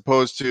 As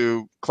opposed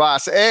to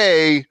class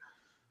A,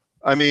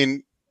 I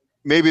mean,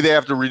 maybe they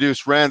have to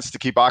reduce rents to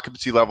keep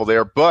occupancy level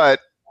there, but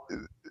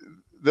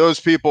those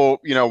people,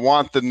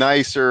 want the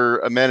nicer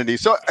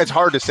amenities. So it's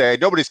hard to say.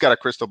 Nobody's got a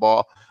crystal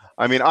ball.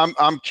 I mean,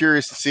 I'm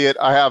curious to see it.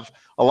 I have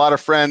a lot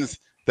of friends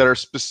that are,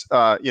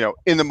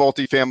 in the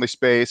multifamily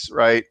space,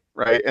 right?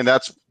 And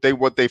that's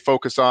what they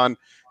focus on,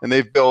 and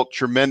they've built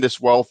tremendous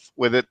wealth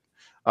with it.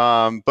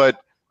 But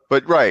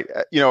right,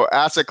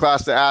 asset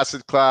class to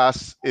asset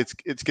class,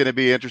 it's going to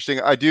be interesting.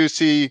 I do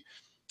see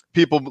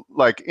people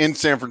like in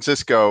San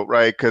Francisco,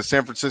 right? Because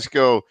San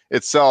Francisco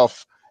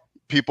itself,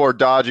 people are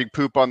dodging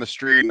poop on the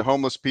street and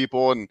homeless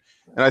people, and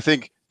I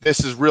think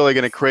this is really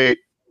going to create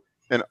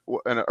an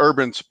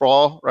urban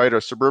sprawl, right,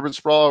 or suburban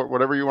sprawl, or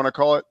whatever you want to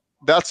call it.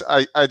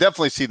 I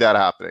definitely see that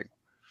happening.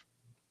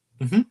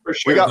 For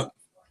sure.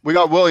 We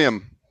got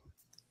William.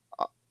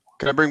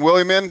 Can I bring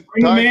William in?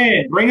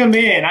 Bring him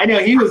in. I know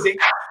he was this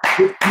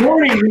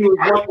morning. He was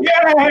like,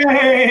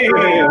 "Yay!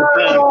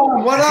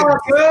 What up,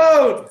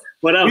 dude?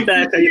 What up,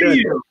 Thach? How you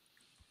doing?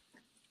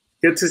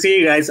 Good to see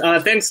you guys.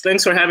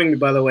 Thanks for having me,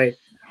 by the way.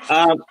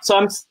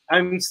 So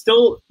I'm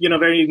still,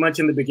 very much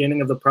in the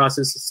beginning of the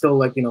process. Still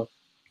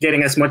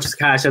getting as much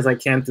cash as I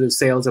can through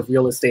sales of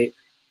real estate.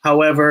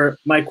 However,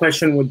 my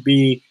question would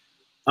be,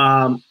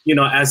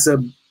 as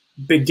a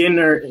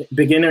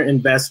beginner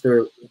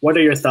investor, what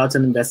are your thoughts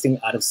on investing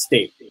out of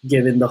state,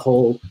 given the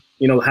whole,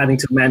 having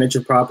to manage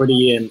a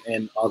property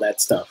and all that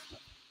stuff?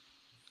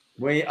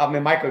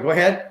 Michael, go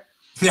ahead.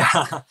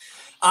 Yeah,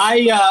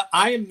 I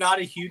am not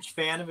a huge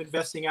fan of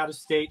investing out of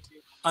state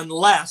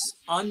unless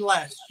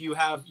you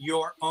have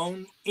your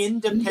own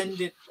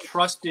independent,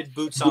 trusted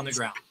boots on the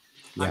ground.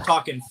 Yeah. I'm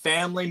talking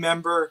family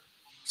member,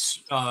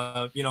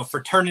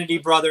 fraternity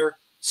brother,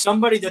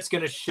 somebody that's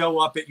going to show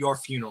up at your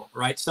funeral,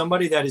 right?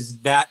 Somebody that is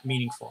that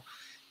meaningful.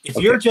 If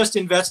you're just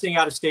investing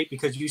out of state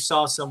because you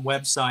saw some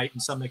website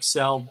and some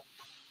Excel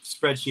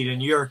spreadsheet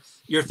and you're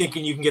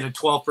thinking you can get a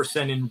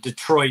 12% in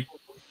Detroit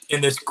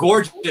in this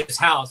gorgeous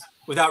house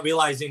without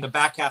realizing the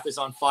back half is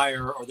on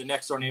fire or the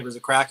next door neighbor is a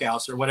crack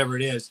house or whatever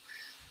it is,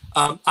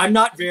 I'm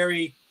not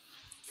very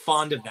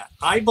fond of that.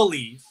 I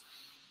believe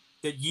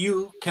that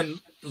you can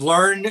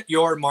learn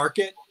your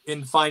market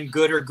and find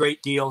good or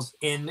great deals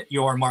in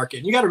your market.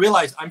 And you got to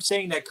realize I'm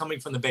saying that coming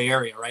from the Bay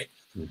Area, right?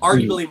 Mm-hmm.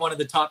 Arguably one of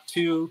the top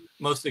 2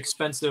 most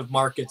expensive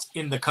markets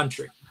in the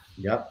country.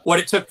 Yep. What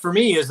it took for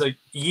me is a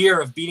year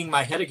of beating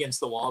my head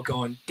against the wall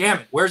going, damn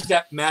it, where's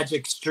that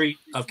magic street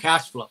of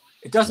cash flow?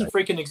 It doesn't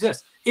freaking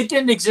exist. It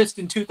didn't exist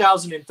in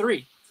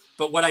 2003.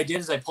 But what I did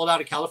is I pulled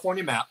out a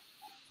California map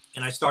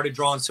and I started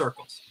drawing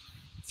circles.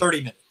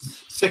 30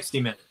 minutes,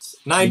 60 minutes,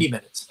 90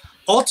 minutes.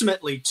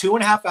 ultimately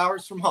 2.5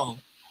 hours from home,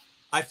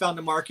 I found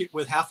a market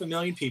with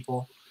 500,000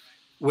 people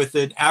with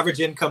an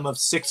average income of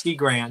 60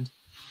 grand,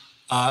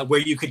 where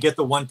you could get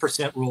the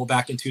 1% rule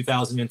back in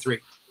 2003.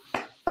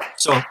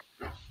 So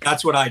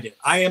that's what I did.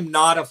 I am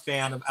not a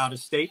fan of out of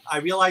state. I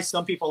realize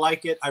some people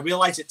like it. I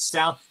realize it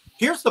sounds.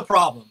 Here's the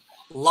problem.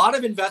 A lot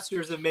of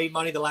investors have made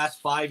money the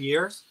last 5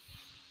 years,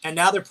 and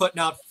now they're putting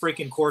out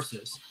freaking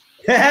courses.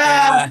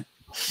 Yeah.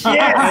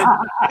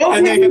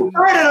 Don't get me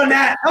started on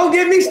that. Don't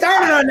get me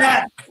started on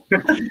that.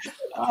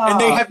 And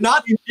they have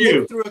not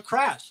lived through a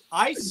crash.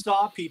 I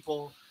saw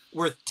people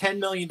worth $10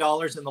 million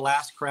in the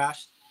last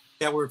crash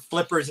that were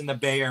flippers in the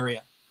Bay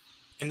Area.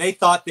 And they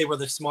thought they were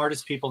the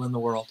smartest people in the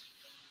world.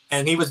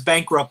 And he was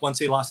bankrupt once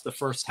he lost the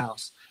first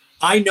house.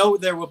 I know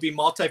there will be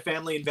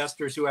multifamily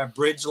investors who have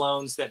bridge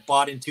loans that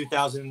bought in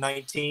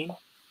 2019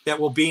 that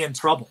will be in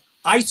trouble.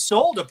 I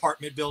sold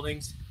apartment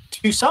buildings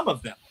to some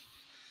of them.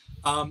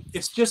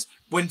 It's just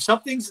when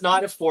something's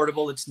not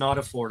affordable, it's not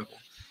affordable.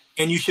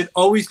 And you should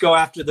always go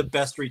after the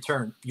best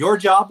return. Your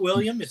job,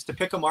 William, is to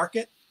pick a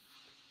market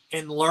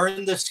and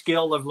learn the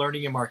skill of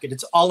learning a market.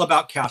 It's all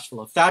about cash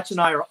flow. Thach and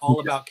I are all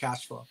about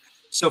cash flow.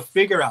 So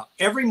figure out,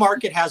 every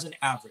market has an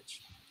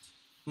average.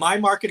 My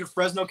market of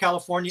Fresno,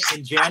 California,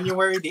 in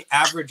January, the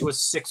average was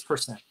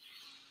 6%.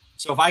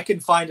 So if I can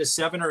find a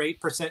 7 or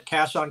 8%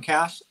 cash on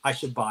cash, I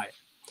should buy it.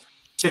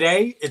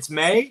 Today, it's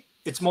May,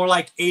 it's more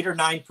like 8 or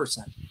 9%,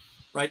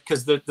 right?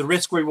 Because the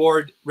risk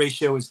reward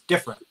ratio is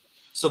different.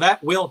 So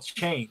that will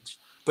change.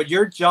 But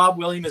your job,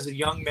 William, as a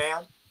young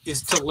man,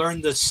 is to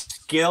learn the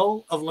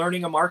skill of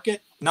learning a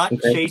market, not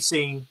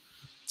chasing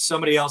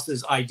somebody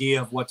else's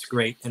idea of what's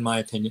great, in my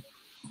opinion.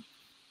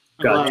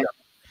 Gotcha.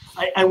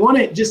 I want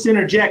to just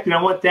interject, and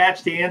I want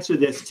Thach to answer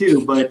this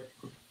too, but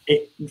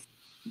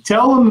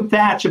tell him,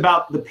 Thach,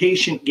 about the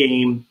patient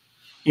game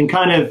and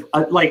kind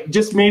of like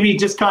maybe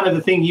kind of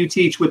the thing you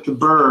teach with the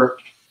Burr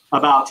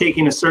about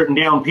taking a certain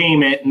down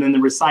payment and then the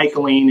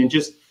recycling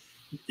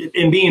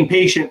and being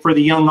patient for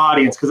the young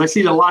audience. Because I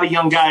see a lot of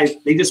young guys,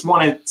 they just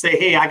want to say,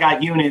 hey, I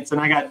got units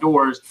and I got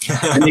doors,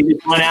 and they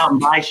just run out and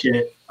buy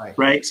shit,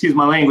 right? Excuse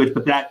my language,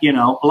 but that,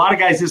 a lot of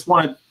guys just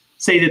want to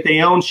say that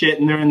they own shit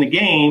and they're in the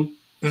game.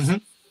 Mm-hmm.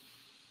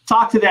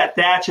 Talk to that,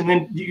 Thach, and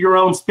then your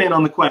own spin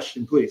on the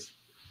question, please.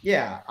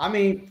 Yeah, I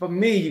mean, for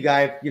me, you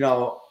guys,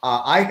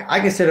 I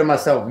consider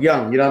myself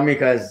young, you know what I mean?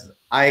 Because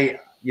I'm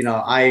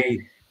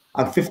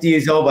 50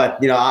 years old,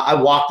 but I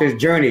walked this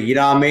journey, you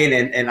know what I mean?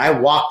 And I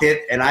walked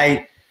it, and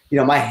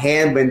my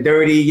hand been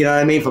dirty, you know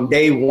what I mean, from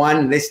day one,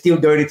 and it's still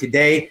dirty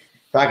today.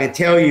 So I can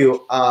tell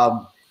you,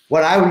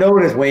 what I've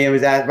noticed, William,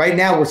 is that right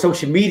now with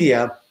social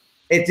media,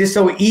 it's just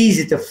so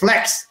easy to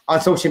flex on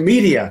social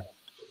media.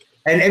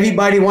 And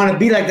everybody want to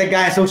be like that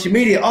guy on social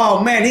media.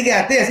 Oh, man, he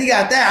got this, he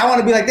got that. I want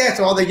to be like that.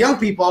 So all the young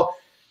people,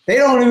 they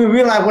don't even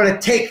realize what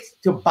it takes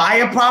to buy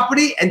a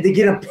property and to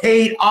get them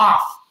paid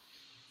off.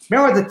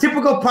 Remember, the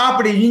typical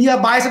property, you got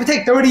to buy something, it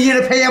take 30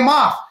 years to pay them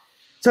off.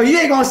 So you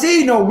ain't going to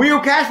see no real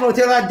cash flow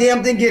until that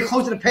damn thing get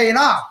closer to paying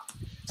off.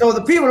 So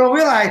the people don't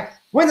realize,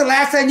 when's the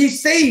last time you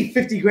saved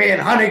 50 grand,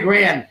 100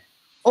 grand,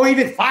 or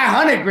even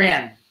 500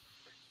 grand?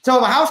 So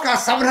if a house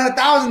costs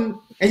 700,000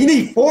 and you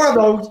need 4 of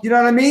those, you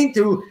know what I mean,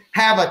 to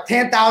have a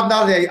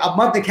 $10,000 a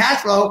month in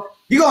cash flow,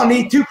 you're going to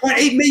need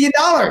 $2.8 million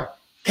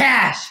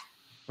cash,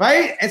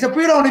 right? And so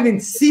people don't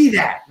even see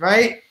that,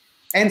 right?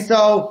 And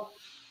so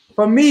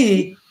for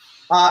me,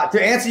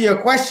 to answer your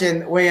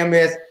question, William,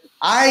 is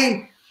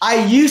I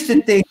used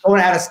to think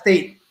going out of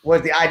state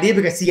was the idea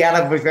because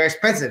Seattle was very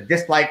expensive,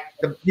 just like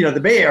the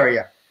Bay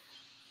Area.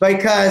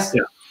 Because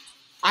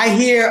I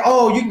hear,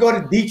 oh, you can go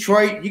to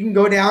Detroit, you can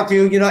go down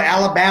to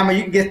Alabama,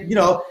 you can get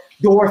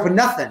doors for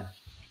nothing.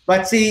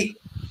 But see,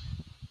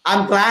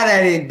 I'm glad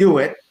I didn't do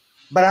it,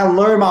 but I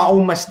learned my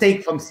own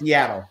mistake from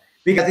Seattle.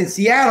 Because in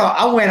Seattle,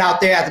 I went out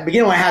there at the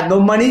beginning when I had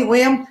no money,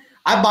 William.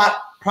 I bought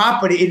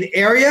property in the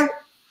area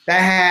that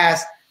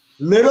has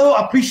little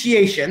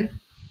appreciation,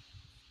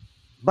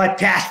 but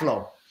cash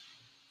flow.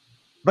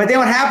 But then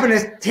what happened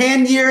is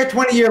 10 years,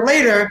 20 years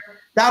later,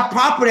 that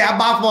property I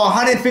bought for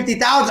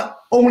 $150,000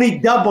 only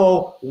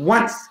double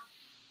once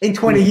in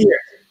 20 years.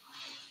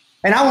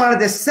 And I wanted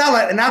to sell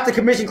it, and after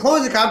commission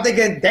closing, I'm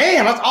thinking,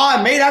 damn, that's all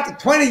I made after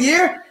 20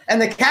 years, and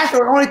the cash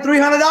flow was only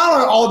 $300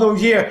 all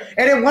those years.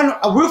 And then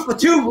a roof for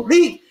 2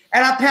 leaked,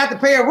 and I had to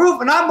pay a roof,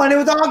 and our money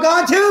was all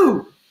gone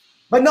too.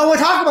 But no one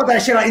talked about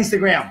that shit on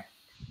Instagram.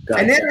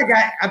 Gotcha. And then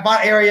I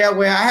bought area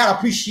where I had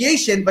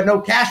appreciation but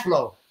no cash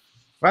flow,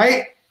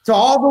 right? So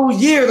all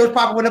those years, those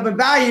properties went up in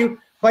value,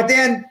 but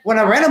then when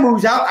a renter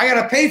moves out, I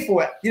got to pay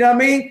for it. You know what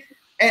I mean?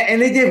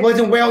 And it just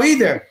wasn't well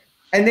either.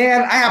 And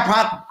then I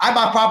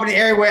bought property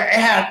area where it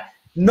had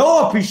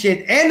no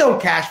appreciation and no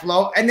cash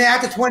flow. And then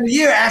after 20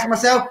 years, I asked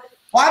myself,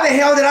 why the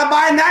hell did I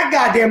buy in that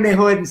goddamn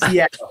neighborhood in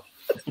Seattle?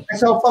 And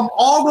so from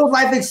all those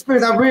life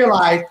experiences, I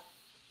realized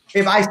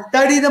if I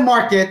study the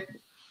market,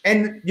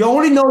 and you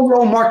only know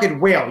your own market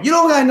well. You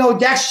don't gotta know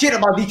jack shit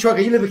about Detroit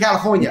because you live in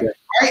California,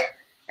 right?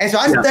 And so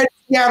I studied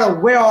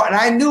Seattle well, and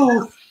I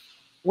knew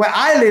where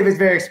I live is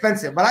very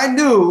expensive, but I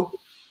knew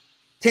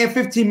 10,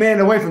 15 minutes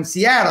away from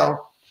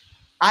Seattle,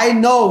 I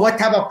know what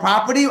type of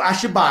property I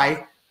should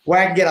buy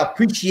where I can get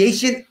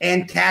appreciation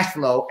and cash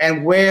flow.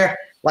 And where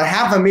what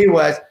happened to me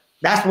was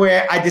that's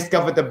where I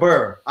discovered the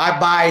BRRRR. I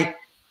buy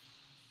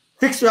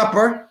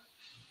fixer-upper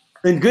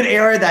in good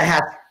area that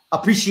has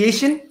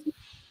appreciation,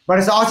 but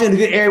it's also in a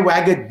good area where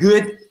I get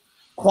good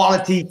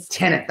quality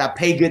tenant that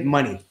pay good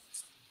money.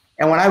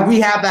 And when I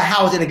rehab the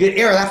house in a good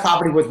area, that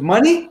property was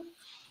money,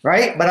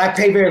 right? But I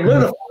pay very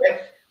little for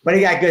it, but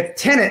it got good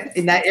tenant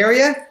in that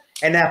area.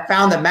 And I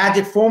found the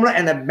magic formula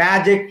and the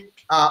magic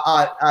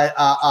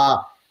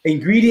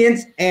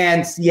ingredients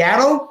in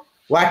Seattle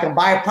where I can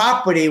buy a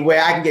property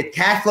where I can get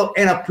cash flow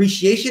and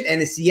appreciation.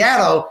 And in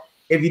Seattle,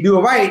 if you do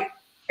it right,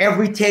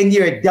 every 10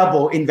 years, it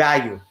double in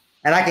value.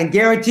 And I can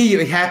guarantee you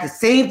it has the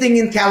same thing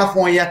in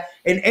California,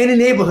 in any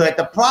neighborhood.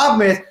 The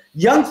problem is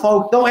young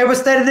folk don't ever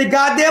study the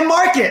goddamn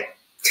market.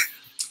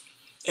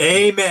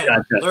 Amen.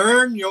 Gotcha.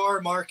 Learn your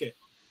market.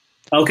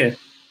 Okay.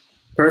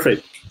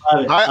 Perfect.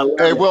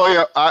 Hey,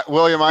 William,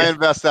 I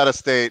invest out of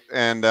state,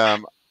 and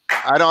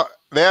I don't.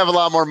 They have a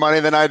lot more money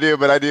than I do,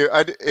 but I do.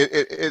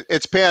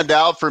 It's panned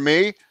out for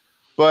me,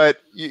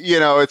 but you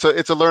know, it's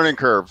a learning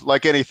curve,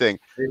 like anything.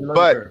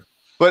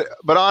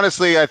 But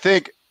honestly, I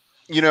think,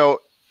 you know,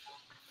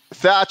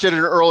 Thach at an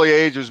early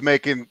age was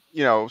making,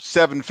 you know,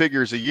 7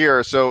 figures a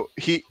year, so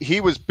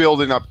he was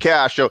building up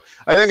cash. So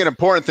I think an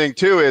important thing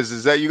too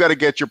is that you got to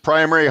get your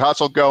primary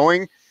hustle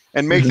going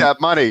and make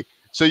that money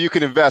so you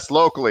can invest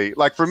locally.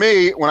 Like for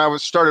me, when I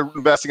started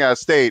investing out of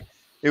state,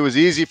 it was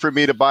easy for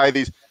me to buy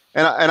these,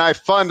 and I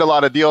fund a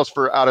lot of deals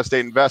for out of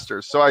state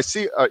investors. So I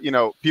see you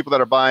know, people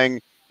that are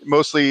buying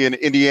mostly in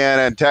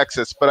Indiana and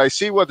Texas, but I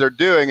see what they're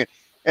doing,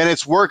 and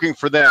it's working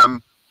for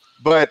them.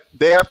 But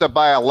they have to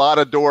buy a lot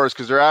of doors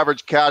because their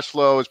average cash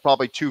flow is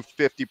probably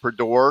 $250 per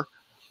door,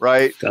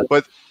 right?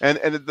 But and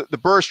the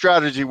BRRRR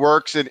strategy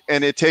works, and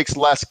it takes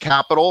less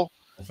capital.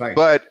 That's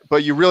right.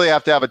 But you really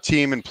have to have a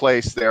team in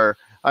place there.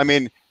 I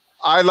mean,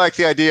 I like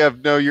the idea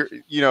of know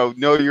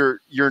your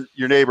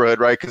neighborhood,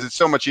 right? Because it's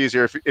so much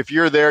easier. If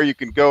you're there, you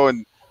can go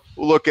and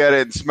look at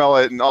it and smell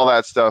it and all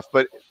that stuff.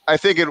 But I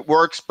think it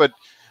works. But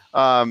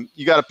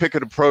you got to pick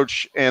an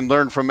approach and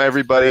learn from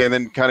everybody, and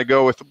then kind of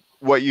go with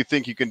what you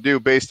think you can do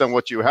based on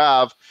what you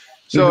have.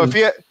 So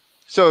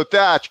so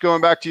Thach,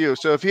 going back to you.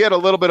 So if he had a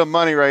little bit of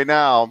money right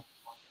now,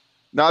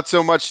 not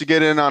so much to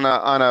get in on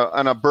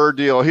a BRRRR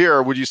deal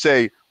here, would you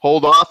say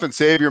hold off and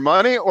save your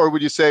money, or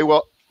would you say,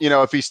 well, you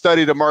know, if he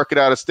studied a market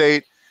out of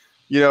state,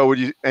 you know,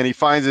 and he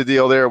finds a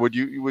deal there, would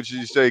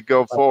you say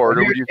go forward?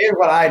 Or would you? Here's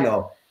what I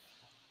know.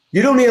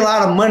 You don't need a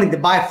lot of money to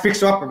buy a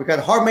fixer-upper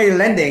because hard money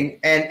lending,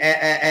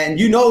 and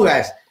you know,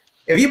 guys,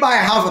 if you buy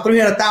a house for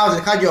 $300,000,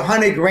 it costs you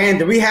 $100,000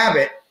 to rehab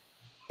it.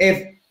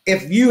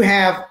 If you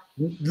have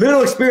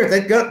little experience,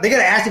 they're gonna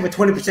ask you for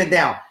 20%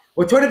 down.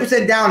 Well,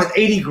 20% down is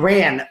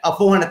 $80,000 of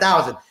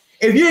 $400,000.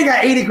 If you ain't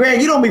got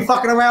 $80,000, you don't be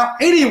fucking around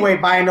anyway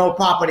buying no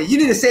property. You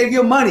need to save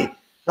your money.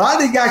 A lot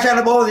of these guys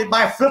trying to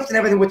buy flips and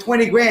everything with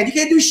 $20,000. You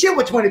can't do shit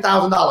with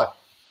 $20,000,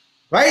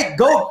 right?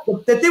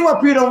 The thing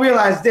what people don't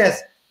realize is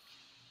this: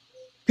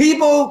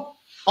 people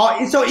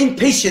are so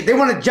impatient. They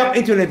want to jump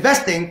into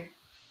investing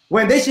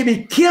when they should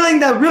be killing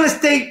the real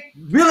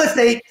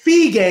estate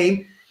fee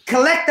game.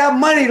 Collect that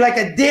money like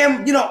a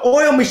damn, you know,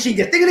 oil machine.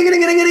 Just ding, ding,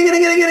 ding, ding, ding,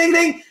 ding, ding,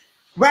 ding,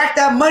 rack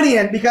that money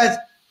in, because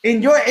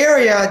in your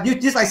area, you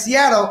just like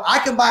Seattle, I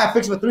can buy a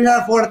fixer for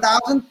 $300,000,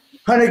 $400,000,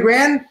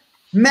 $100,000.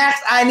 Max,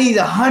 I need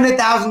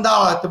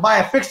 $100,000 to buy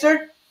a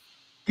fixer.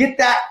 Get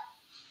that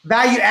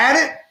value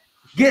added.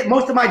 Get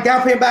most of my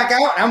down payment back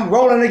out. I'm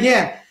rolling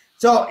again.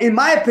 So, in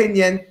my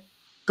opinion,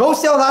 go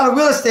sell a lot of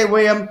real estate,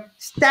 William.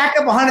 Stack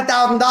up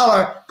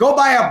 $100,000, go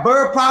buy a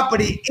BRRRR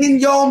property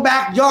in your own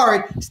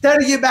backyard,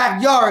 study your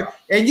backyard,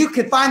 and you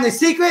can find the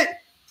secret,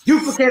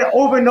 duplicate it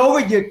over and over,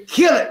 you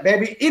kill it,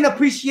 baby, in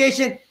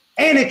appreciation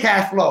and in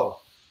cash flow.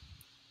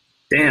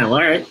 Damn, all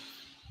right.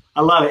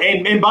 I love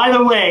it. And by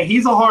the way,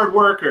 he's a hard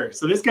worker.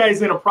 So this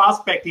guy's in a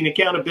prospecting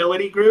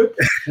accountability group.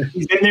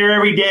 He's in there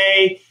every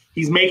day.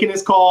 He's making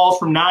his calls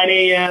from 9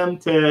 a.m.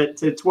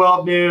 to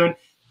 12 noon.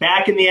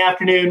 Back in the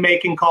afternoon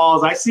making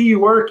calls. I see you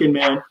working,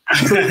 man.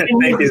 So thank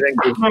you.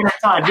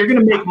 You're going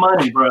to make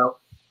money, bro.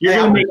 You're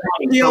going to make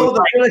money. So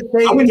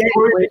I wouldn't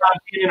worry about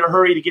being in a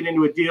hurry to get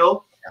into a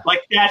deal.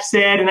 Like Thach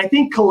said, and I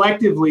think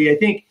collectively, I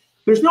think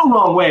there's no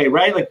wrong way,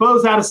 right? Like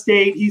Bo's out of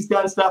state. He's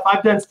done stuff.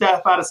 I've done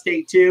stuff out of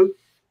state too.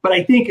 But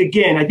I think,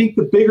 again,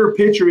 the bigger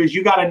picture is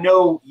you got to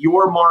know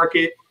your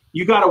market.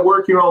 You got to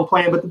work your own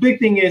plan. But the big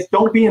thing is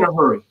don't be in a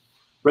hurry,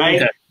 right?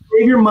 Okay.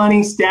 Save your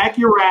money, stack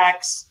your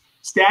racks,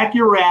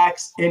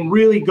 and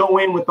really go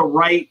in with the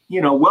right,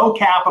 you know,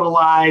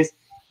 well-capitalized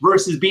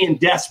versus being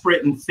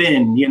desperate and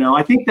thin. You know,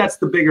 I think that's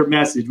the bigger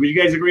message. Would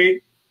you guys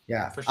agree?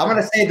 Yeah. Sure. I'm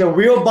going to say the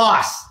real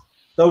boss.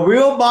 The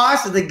real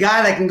boss is the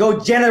guy that can go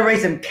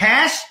generate some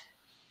cash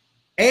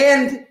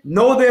and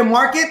know their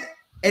market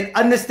and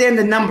understand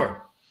the number.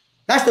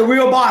 That's the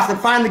real boss and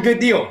find the good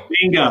deal.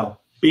 Bingo.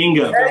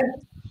 Bingo. Okay?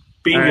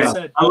 Bingo.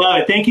 Right. I love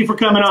it. Thank you for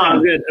coming on.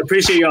 Sounds good.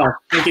 Appreciate y'all.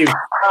 Thank you. Love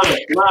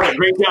it. Love it.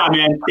 Great job,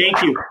 man.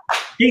 Thank you.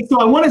 Hey, so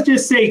I want to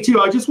just say, too,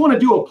 I just want to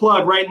do a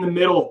plug right in the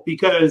middle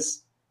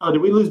because Oh,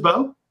 did we lose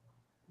Bo?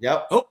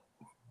 Yep. Oh,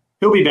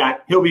 He'll be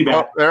back. He'll be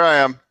back. Oh, there I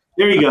am.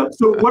 There you go.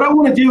 So what I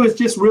want to do is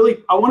just really,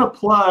 I want to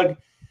plug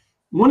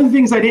one of the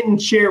things I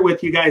didn't share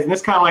with you guys, and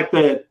this kind of like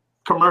the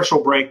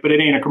commercial break, but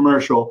it ain't a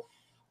commercial.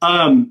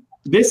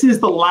 This is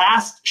the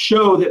last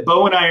show that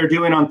Bo and I are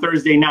doing on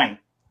Thursday night.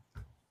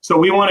 So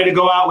we wanted to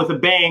go out with a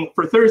bang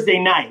for Thursday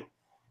night.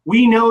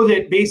 We know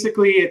that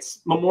basically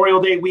it's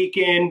Memorial Day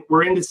weekend.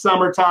 We're into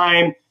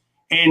summertime.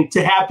 And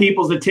to have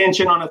people's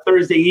attention on a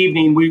Thursday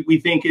evening, we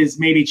think is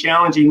maybe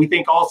challenging. We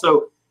think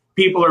also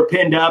people are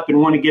pinned up and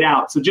want to get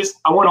out. So just,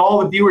 I want all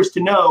the viewers to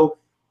know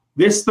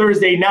this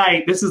Thursday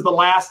night, this is the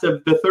last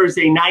of the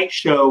Thursday night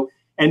show.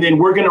 And then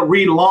we're going to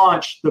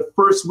relaunch the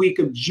first week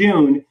of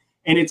June,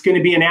 and it's going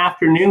to be an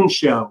afternoon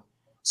show.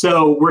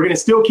 So we're going to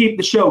still keep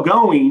the show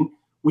going.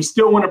 We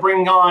still want to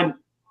bring on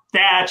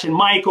Thach and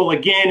Michael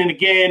again and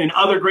again and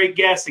other great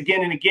guests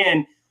again and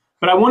again.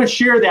 But I want to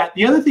share that.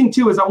 The other thing,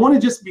 too, is I want to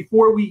just,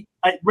 before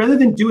rather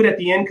than do it at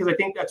the end, because I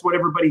think that's what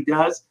everybody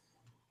does,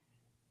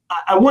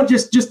 I want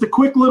just a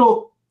quick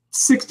little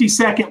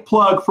 60-second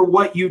plug for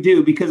what you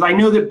do, because I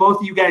know that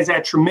both of you guys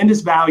add tremendous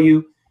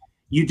value.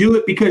 You do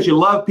it because you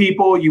love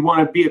people. You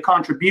want to be a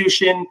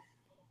contribution.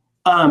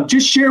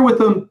 Just share with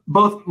them,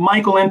 both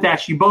Michael and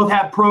Thach. You both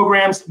have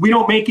programs. We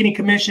don't make any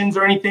commissions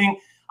or anything.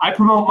 I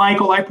promote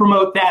Michael. I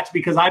promote Thach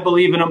because I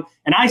believe in him,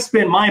 and I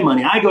spend my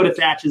money. I go to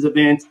Thach's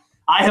events.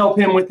 I help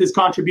him with his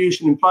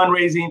contribution and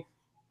fundraising.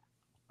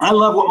 I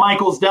love what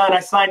Michael's done. I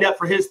signed up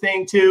for his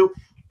thing too.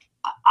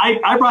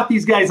 I brought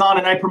these guys on,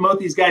 and I promote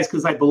these guys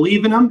because I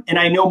believe in them, and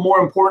I know more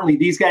importantly,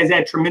 these guys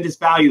add tremendous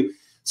value.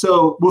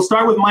 So we'll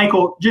start with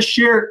Michael. Just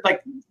share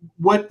like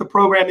what the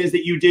program is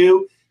that you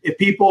do, if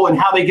people, and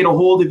how they get a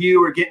hold of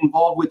you or get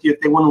involved with you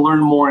if they want to learn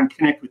more and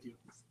connect with you.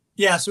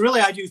 Yeah, so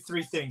really I do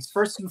three things.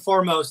 First and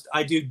foremost,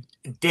 I do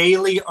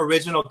daily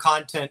original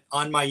content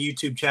on my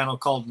YouTube channel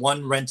called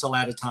One Rental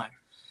at a Time.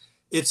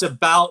 It's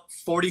about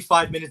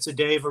 45 minutes a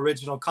day of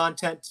original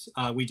content.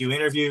 We do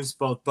interviews,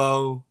 both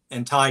Bo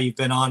and Ty, you've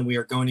been on. We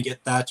are going to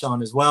get Thach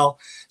on as well.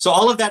 So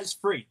all of that is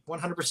free,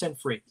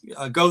 100% free.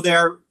 Go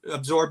there,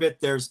 absorb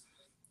it. There's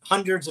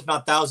hundreds, if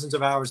not thousands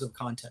of hours of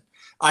content.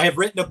 I have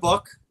written a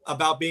book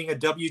about being a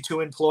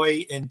W-2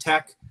 employee in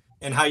tech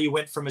and how you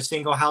went from a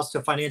single house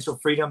to financial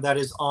freedom. That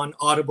is on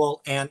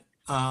Audible and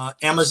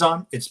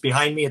Amazon. It's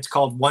behind me. It's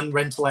called One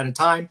Rental at a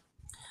Time.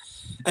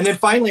 And then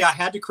finally, I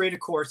had to create a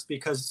course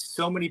because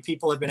so many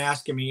people have been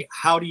asking me,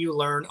 how do you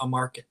learn a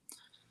market?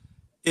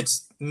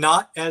 It's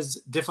not as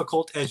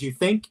difficult as you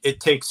think. It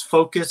takes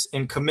focus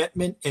and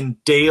commitment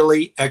and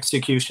daily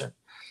execution.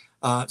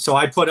 So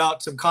I put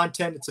out some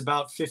content. It's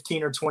about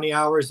 15 or 20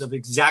 hours of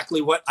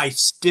exactly what I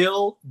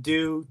still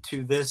do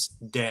to this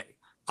day.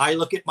 I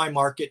look at my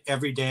market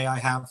every day. I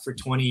have for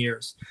 20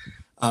 years.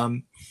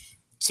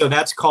 So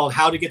that's called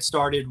How to Get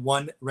Started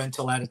One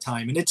Rental at a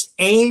Time. And it's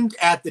aimed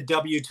at the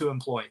W-2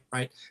 employee,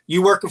 right?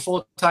 You work a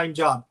full-time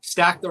job,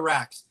 stack the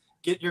racks,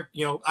 get your,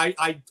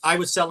 I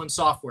was selling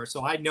software,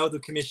 so I know the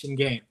commission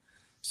game.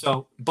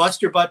 So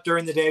bust your butt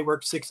during the day,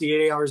 work 60,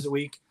 80 hours a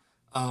week,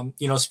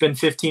 spend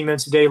 15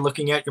 minutes a day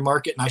looking at your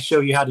market. And I show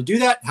you how to do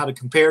that, how to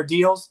compare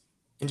deals,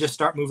 and just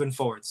start moving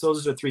forward. So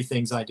those are the three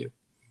things I do.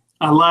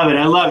 I love it.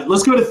 I love it.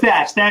 Let's go to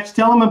Thach. Thach,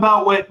 tell them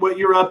about what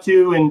you're up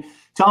to, and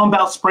tell them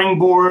about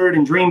Springboard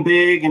and Dream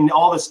Big and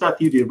all the stuff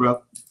you do, bro.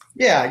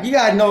 Yeah, you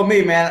gotta know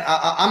me, man.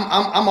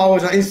 I'm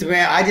always on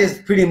Instagram. I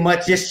just pretty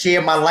much just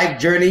share my life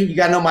journey. You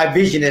gotta know my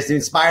vision is to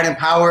inspire and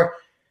empower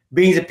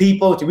beings of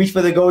people to reach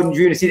for the golden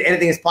dream, to see that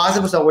anything is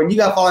possible. So when you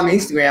gotta follow me on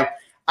Instagram,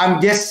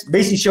 I'm just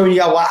basically showing you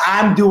guys what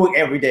I'm doing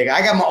every day.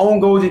 I got my own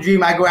golden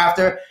dream I go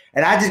after,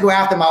 and I just go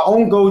after my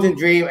own golden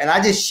dream, and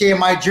I just share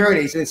my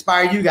journey to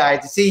inspire you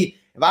guys to see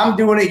if I'm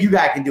doing it, you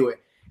guys can do it.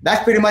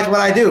 That's pretty much what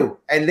I do.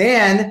 And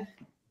then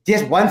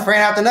just one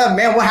friend after another,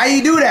 man, well, how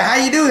you do that?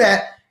 How you do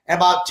that? And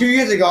about 2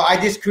 years ago, I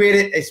just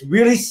created a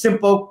really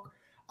simple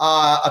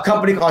a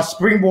company called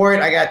Springboard.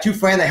 I got two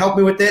friends that help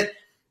me with it.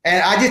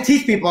 And I just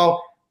teach people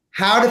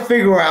how to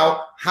figure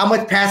out how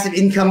much passive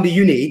income do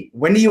you need,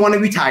 when do you want to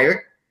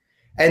retire,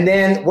 and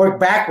then work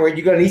backward.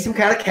 You're going to need some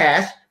kind of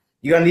cash.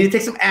 You're going to need to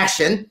take some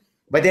action,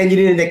 but then you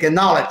need to take the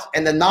knowledge.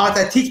 And the knowledge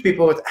I teach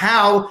people is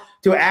how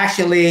to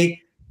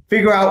actually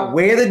figure out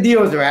where the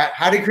deals are at,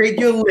 how to create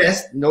your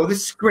list, know the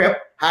script,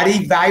 how to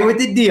evaluate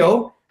the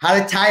deal, how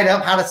to tie it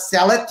up, how to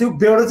sell it to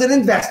builders and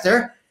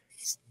investor,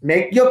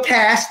 make your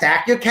cash,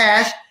 stack your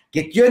cash,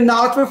 get your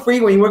knowledge for free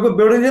when you work with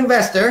builder and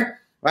investor,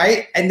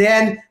 right? And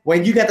then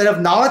when you get enough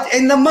knowledge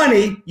and the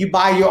money, you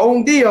buy your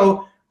own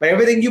deal, but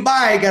everything you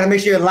buy, you gotta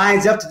make sure it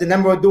lines up to the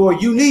number of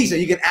doors you need so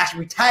you can actually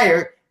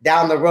retire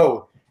down the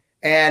road.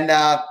 And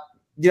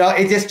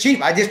it's just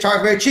cheap. I just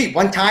charge very cheap.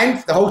 One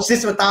time, the whole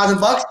system,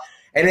 $1,000.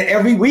 And then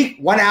every week,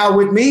 1 hour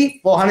with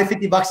me,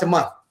 $450 a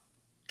month.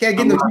 Can't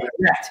get no cheaper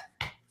than that.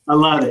 I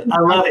love it.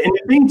 I love it. And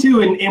the thing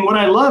too, and what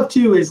I love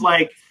too is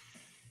like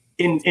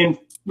in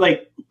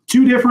like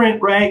two different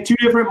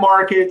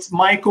markets.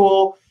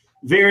 Michael,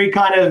 very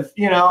kind of,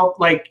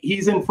 like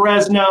he's in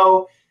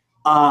Fresno,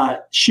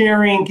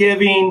 sharing,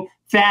 giving.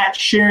 Thach,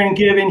 sharing,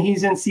 giving.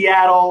 He's in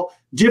Seattle.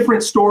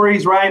 different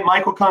stories, right?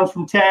 Michael comes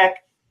from tech.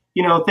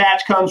 You know,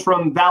 Thach comes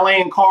from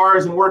valeting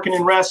cars and working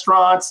in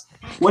restaurants,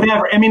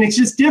 whatever. I mean, it's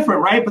just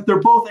different, right? But they're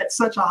both at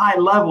such a high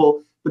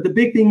level. But the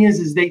big thing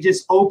is they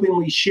just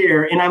openly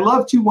share. And I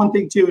love one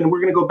thing too, and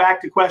we're going to go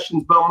back to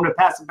questions, but I'm going to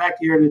pass it back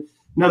to you in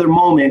another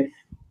moment,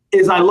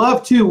 is I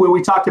love too, where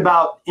we talked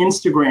about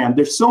Instagram.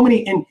 There's so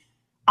many, and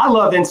I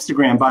love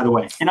Instagram, by the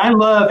way. And I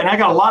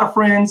got a lot of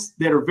friends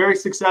that are very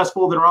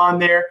successful that are on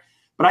there,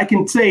 but I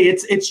can say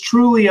it's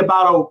truly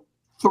about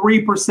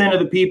 3% of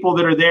the people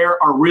that are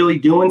there are really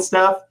doing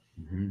stuff.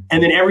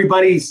 And then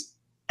everybody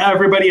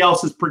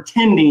else is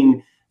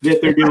pretending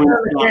that they're doing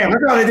stuff.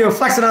 Look how they do,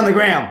 flexing on the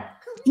gram.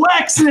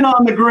 Flexing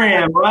on the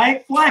gram,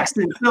 right?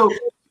 Flexing. So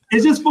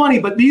it's just funny,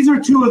 but these are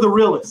two of the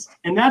realest.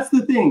 And that's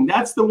the thing.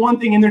 That's the one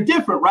thing. And they're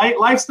different, right?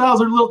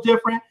 Lifestyles are a little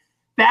different.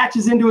 Thach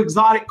is into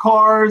exotic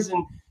cars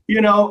and,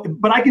 you know,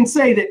 but I can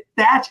say that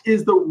Thach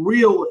is the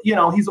real, you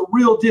know, he's a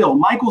real deal.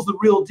 Michael's the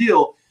real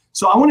deal.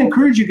 So I want to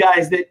encourage you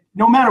guys that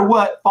no matter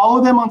what,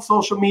 follow them on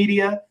social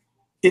media.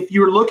 If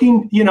you're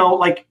looking, you know,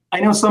 like I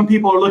know some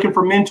people are looking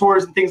for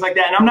mentors and things like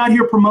that. And I'm not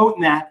here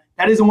promoting that.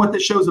 That isn't what the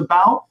show's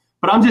about.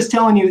 But I'm just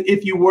telling you,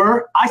 if you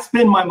were, I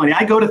spend my money.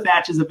 I go to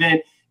Thach's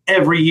event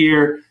every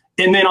year.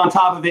 And then on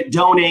top of it,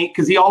 donate,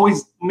 because he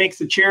always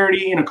makes a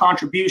charity and a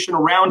contribution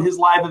around his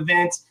live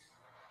events.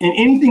 And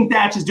anything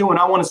Thach is doing,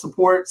 I want to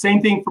support. Same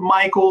thing for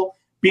Michael,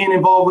 being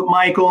involved with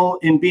Michael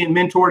and being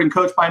mentored and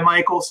coached by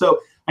Michael.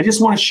 So I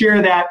just want to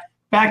share that.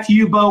 Back to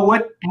you, Bo.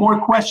 What more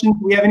questions?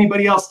 Do we have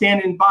anybody else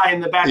standing by in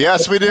the back?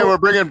 Yes, we do. We're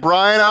bringing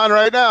Brian on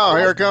right now.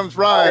 Here comes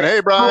Brian. Hey,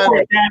 Brian.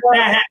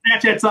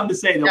 Thach had something to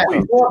say, though.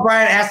 Yeah, before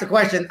Brian asks the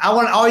question, I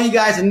want all you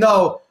guys to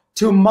know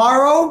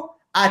tomorrow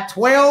at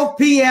 12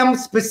 p.m.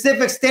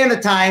 Pacific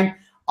Standard Time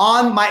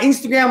on my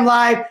Instagram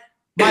Live,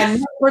 my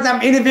next person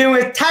I'm interviewing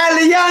with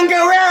Tyler Young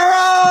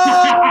Guerrero.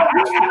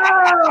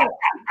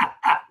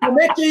 So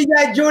make sure you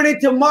guys join in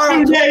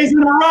tomorrow. 2 days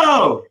in a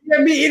row.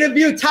 Let me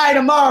interview Ty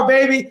tomorrow,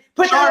 baby.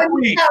 Put that in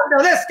the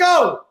calendar. Let's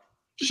go.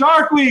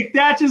 Shark Week.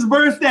 Thach's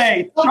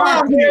birthday.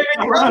 Shark Week.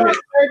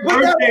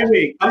 Birthday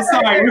week. I'm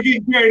sorry. We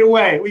get carried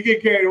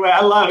away.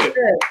 I love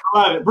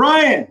it.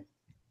 Brian.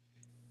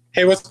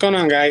 Hey, what's going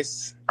on,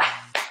 guys?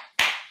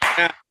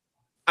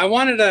 I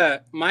wanted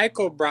to,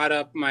 Michael brought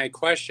up my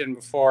question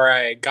before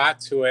I got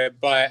to it,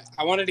 but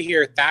I wanted to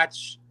hear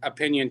Thach's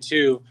opinion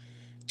too.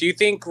 Do you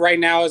think right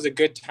now is a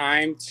good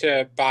time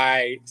to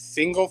buy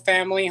single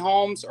family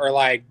homes or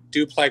like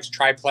duplex,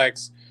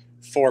 triplex,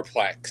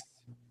 fourplex?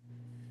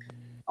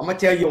 I'm going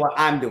to tell you what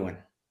I'm doing.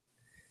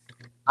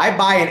 I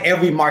buy in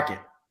every market,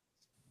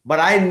 but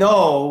I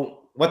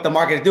know what the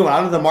market is doing.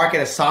 I know the market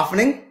is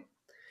softening.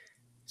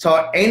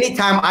 So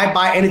anytime I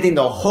buy anything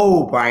to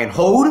hold, Brian,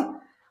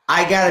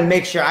 I got to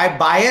make sure I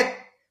buy it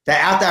that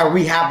after I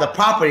rehab the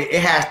property,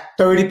 it has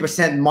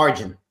 30%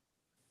 margin.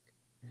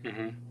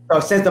 Mm-hmm. So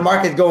since the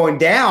market's going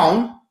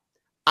down,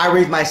 I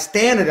raise my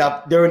standard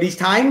up during these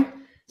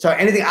time. So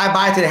anything I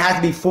buy today has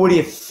to be 40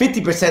 or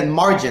 50%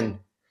 margin.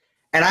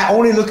 And I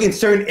only look in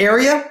certain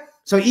area.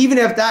 So even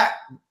if that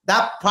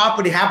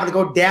property happened to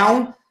go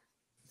down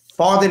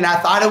farther than I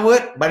thought it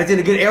would, but it's in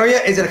a good area,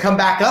 it's going to come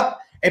back up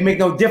and make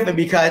no difference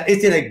because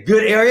it's in a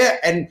good area.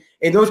 And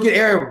in those good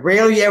areas,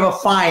 rarely you ever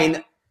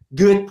find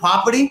good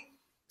property.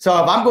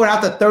 So if I'm going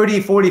out to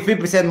 30, 40,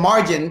 50%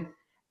 margin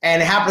and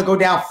it happens to go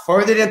down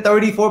further than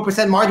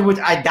 34% margin, which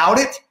I doubt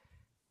it,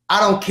 I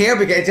don't care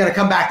because it's going to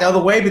come back the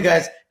other way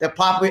because the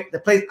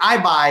place I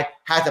buy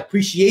has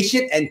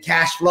appreciation and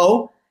cash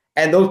flow.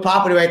 And those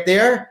property right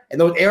there in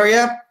those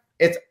area,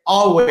 it's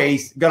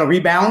always going to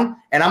rebound.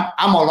 And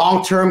I'm a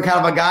long-term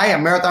kind of a guy, a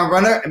marathon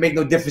runner. It makes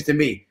no difference to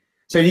me.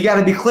 So you got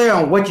to be clear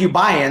on what you're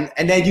buying.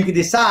 And then you can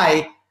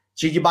decide,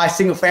 should you buy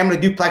single family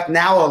duplex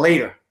now or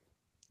later?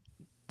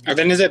 And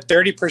then is it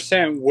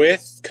 30%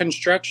 with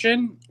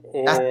construction?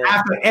 Or? That's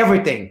after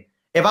everything.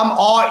 If I'm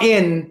all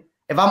in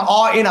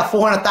at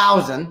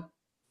 400,000,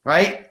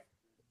 right?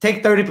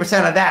 Take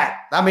 30% of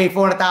that. I mean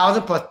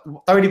 400,000 plus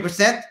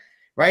 30%,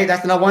 right?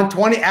 That's another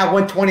 120. Add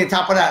 120 on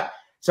top of that.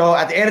 So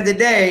at the end of the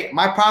day,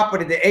 my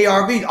property, the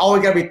ARV is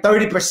always got to be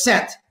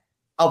 30%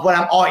 of what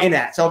I'm all in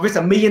at. So if it's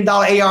 $1 million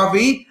ARV,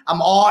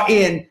 I'm all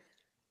in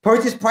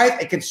purchase price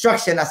and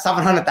construction at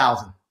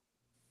 700,000.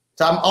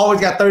 So I'm always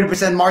got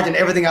 30% margin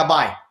everything I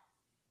buy.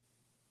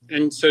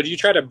 And so do you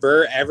try to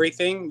burr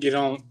everything? You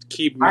don't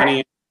keep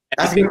money?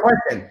 That's a good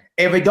question.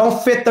 If it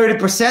don't fit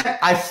 30%,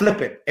 I flip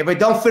it. If it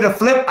don't fit a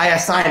flip, I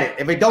assign it.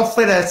 If it don't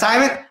fit an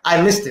assignment,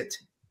 I list it.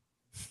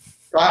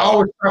 So I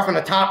always start from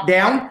the top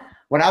down.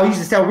 When I used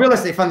to sell real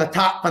estate from the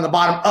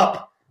bottom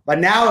up. But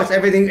now it's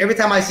everything. Every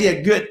time I see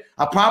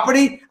a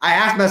property, I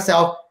ask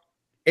myself,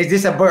 is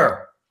this a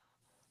burr?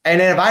 And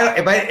then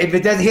if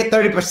it doesn't hit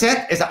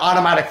 30%, it's an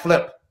automatic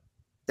flip.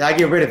 Then I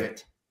get rid of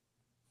it.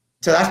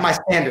 So that's my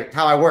standard,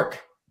 how I work.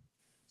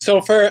 So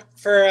for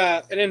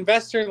an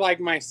investor like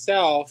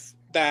myself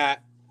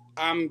that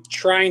I'm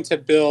trying to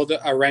build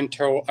a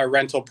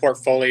rental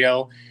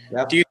portfolio,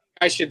 yep. Do you think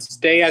I should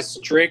stay as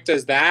strict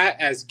as that,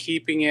 as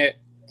keeping it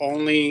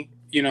only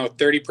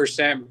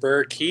 30%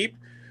 burr keep,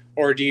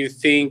 or do you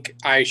think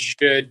I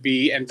should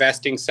be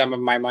investing some of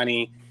my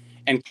money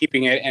and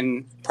keeping it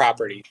in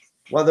property?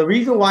 Well, the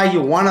reason why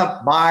you want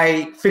to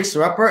buy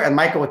fixer-upper, and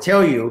Michael will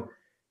tell you,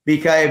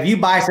 because if you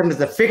buy something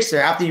as a fixer,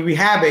 after you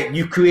rehab it,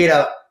 you create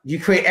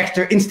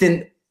extra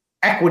instant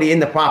equity in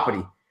the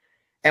property.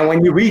 And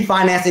when you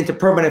refinance into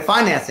permanent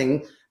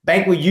financing,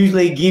 bank will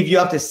usually give you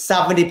up to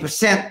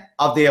 70%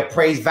 of the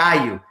appraised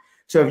value.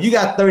 So if you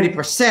got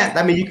 30%,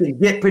 that means you can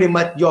get pretty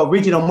much your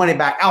original money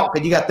back out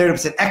because you got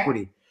 30%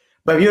 equity.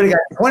 But if you only got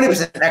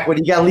 20%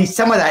 equity, you got to leave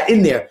some of that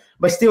in there.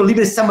 But still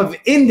leaving some of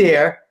it in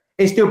there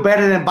is still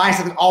better than buying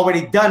something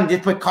already done.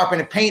 Just put carpet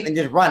and paint and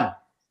just run.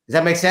 Does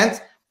that make sense?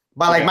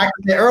 But like Michael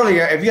said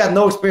earlier, if you have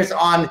no experience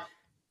on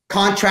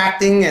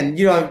contracting and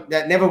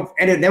that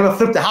never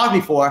flipped a house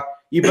before,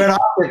 you better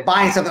off with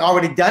buying something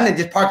already done and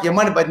just park your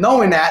money. But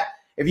knowing that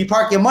if you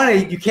park your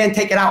money, you can't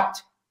take it out.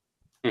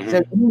 So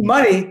if you need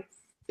money,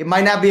 it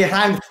might not be a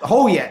time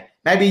hole yet.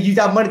 Maybe you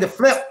got money to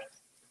flip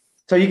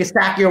so you can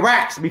stack your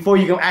racks before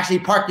you can actually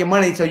park your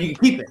money so you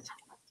can keep it.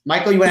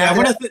 Michael, you want to add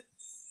one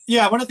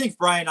of the things,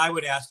 Brian, I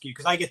would ask you,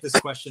 because I get this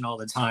question all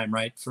the time,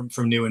 right,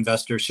 from new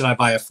investors, should I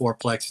buy a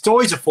fourplex? It's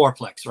always a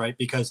fourplex, right,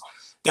 because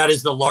that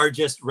is the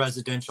largest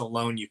residential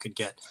loan you could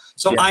get.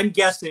 So I'm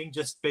guessing,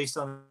 just based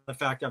on the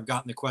fact I've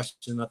gotten the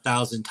question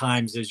 1,000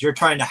 times, is you're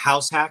trying to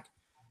house hack,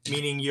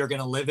 meaning you're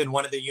going to live in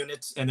one of the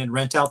units and then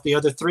rent out the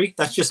other 3?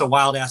 That's just a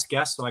wild-ass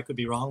guess, so I could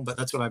be wrong, but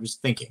that's what I was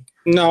thinking.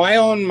 No, I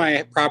own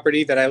my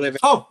proproperty that I live in.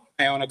 Oh.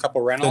 I own a couple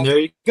rentals. Then there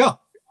you go.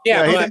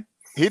 Yeah,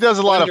 he does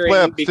a lot of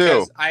flips,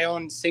 because too. I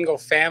own single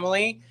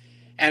family,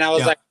 and I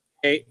was like,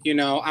 hey,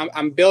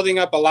 I'm building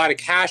up a lot of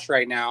cash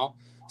right now,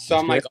 so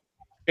I'm like,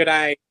 should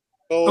I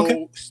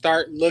go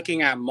start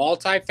looking at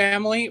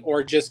multifamily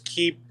or just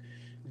keep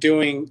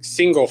doing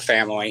single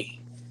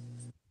family?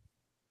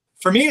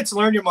 For me, it's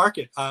learn your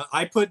market.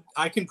 I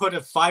can put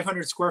a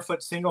 500 square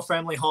foot single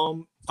family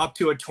home up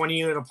to a 20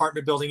 unit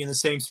apartment building in the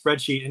same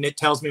spreadsheet, and it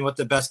tells me what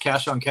the best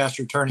cash on cash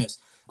return is.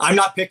 I'm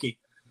not picky.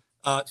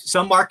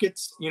 Some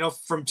markets,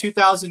 from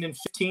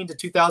 2015 to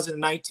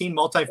 2019,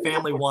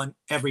 multifamily won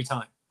every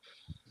time.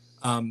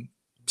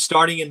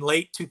 Starting in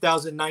late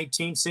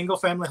 2019, single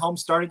family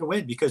homes started to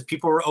win because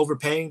people were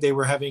overpaying. They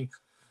were having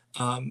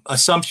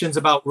assumptions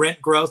about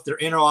rent growth. Their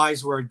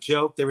NOIs were a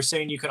joke. They were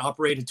saying you can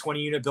operate a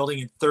 20 unit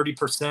building at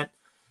 30%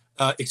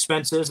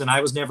 expenses. And I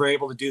was never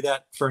able to do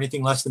that for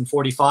anything less than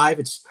 45.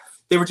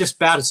 They were just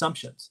bad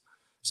assumptions.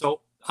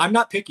 So I'm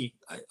not picky.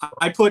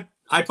 I put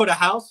a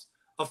house,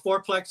 a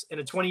fourplex, and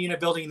a 20 unit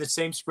building in the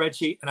same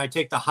spreadsheet, and I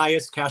take the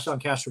highest cash on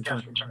cash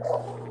return.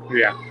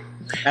 Yeah.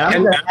 And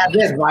I'm going to add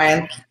this,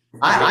 Brian.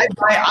 I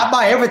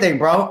buy everything,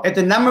 bro. If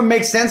the number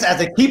makes sense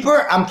as a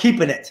keeper, I'm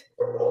keeping it.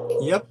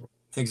 Yep,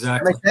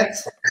 exactly. That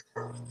makes sense.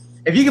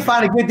 If you can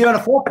find a good deal on a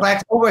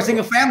fourplex over a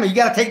single family, you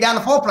got to take down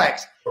the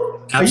fourplex.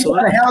 Absolutely. If you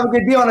got a hell of a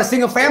good deal on a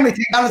single family,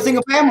 take down a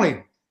single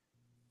family.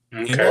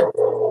 Okay.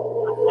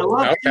 I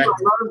love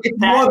it's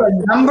more of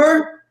a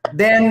number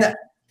than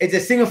it's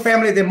a single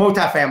family than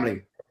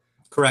multifamily.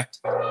 Correct.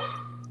 Okay.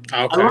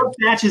 I love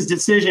Thach's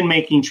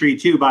decision-making tree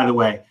too, by the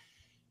way.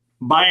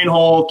 Buy and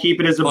hold,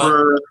 keep it as a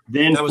bird,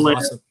 then flip,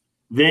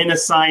 then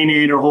assign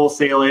it or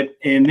wholesale it,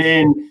 and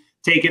then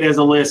take it as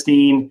a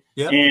listing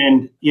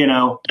and,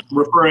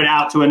 refer it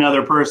out to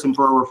another person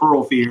for a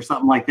referral fee or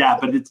something like that.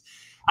 But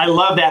I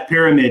love that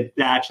pyramid,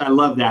 Thach. I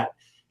love that.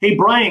 Hey,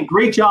 Brian,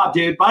 great job,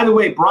 dude. By the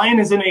way, Brian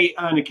is in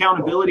an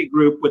accountability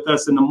group with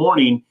us in the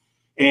morning,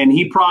 and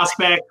he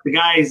prospects. The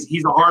guy,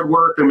 he's a hard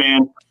worker,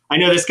 man. I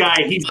know this guy,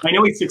 I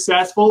know he's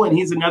successful, and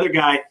he's another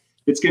guy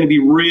that's going to be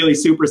really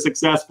super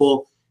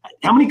successful.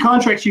 How many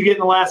contracts you get in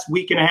the last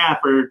week and a half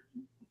or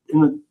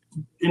in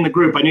the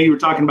group? I know you were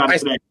talking about it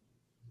today.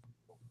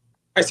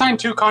 I signed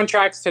 2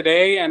 contracts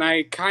today, and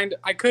I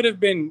could have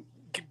been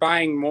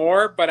buying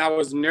more, but I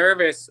was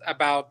nervous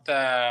about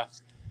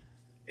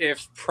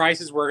if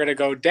prices were going to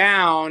go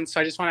down. So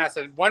I just want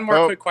to ask one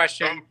more quick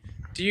question.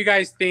 Do you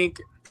guys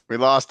think we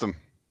lost him?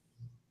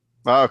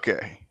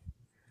 Okay.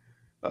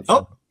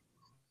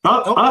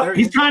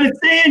 He's trying to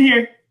stay in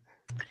here.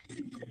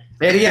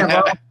 Say it again,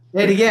 bro.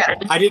 Say it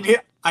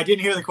again. I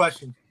didn't hear the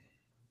question.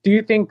 Do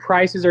you think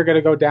prices are going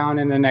to go down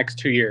in the next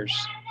 2 years?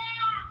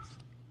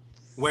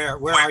 Where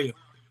are you?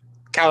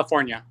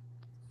 California.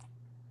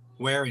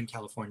 Where in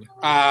California?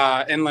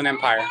 Inland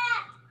Empire.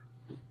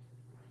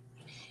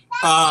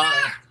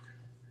 I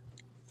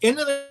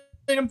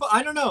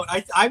don't know.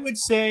 I would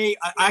say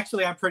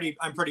actually I'm pretty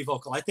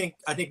vocal. I think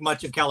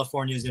much of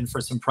California is in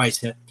for some price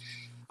hit.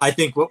 I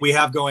think what we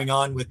have going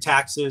on with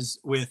taxes,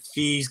 with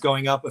fees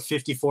going up, a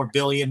 $54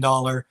 billion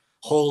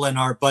hole in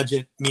our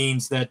budget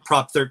means that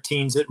Prop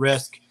 13's at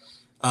risk.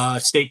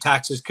 State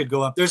taxes could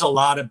go up. There's a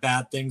lot of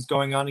bad things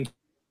going on in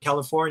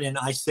California, and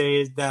I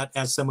say that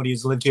as somebody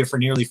who's lived here for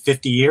nearly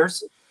 50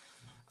 years.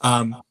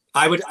 I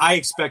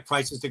expect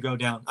prices to go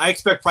down. I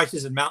expect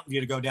prices in Mountain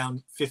View to go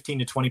down 15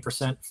 to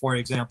 20%, for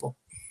example.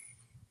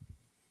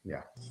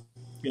 Yeah.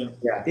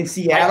 In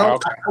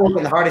Seattle, I live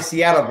in the heart of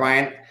Seattle,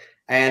 Brian,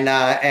 and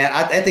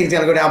I think it's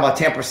gonna go down about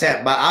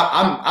 10%. But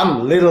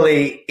I'm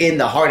literally in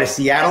the heart of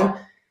Seattle,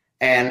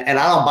 and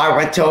I don't buy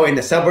rental in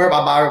the suburb.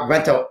 I buy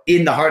rental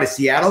in the heart of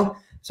Seattle.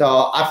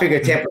 So I figure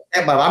 10%,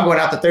 but if I'm going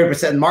out to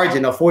 30%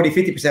 margin or 40,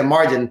 50%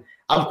 margin,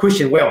 I'm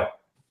pushing well.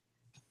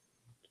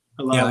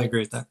 I agree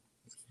with that.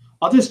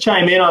 I'll just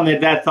chime in on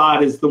that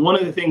thought is one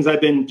of the things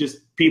I've been just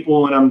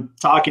people when I'm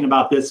talking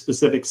about this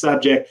specific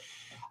subject,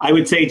 I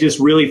would say just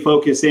really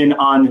focus in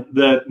on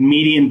the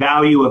median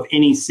value of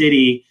any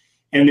city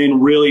and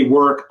then really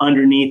work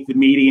underneath the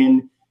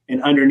median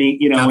and underneath,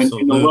 you know, and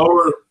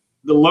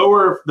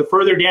the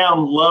further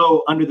down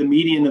low under the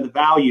median of the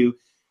value,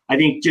 I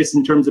think just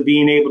in terms of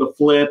being able to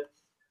flip,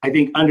 I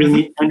think under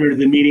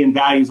the median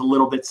value is a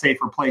little bit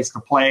safer place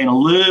to play and a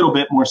little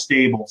bit more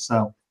stable.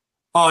 So.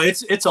 Oh,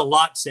 it's a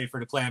lot safer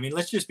to play. I mean,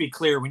 let's just be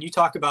clear. When you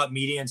talk about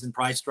medians and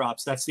price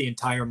drops, that's the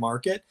entire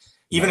market.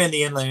 Even in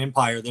the Inland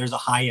Empire, there's a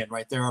high end,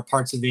 right? There are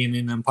parts of the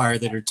Inland Empire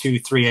that are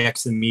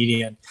 2-3x the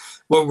median.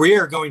 What we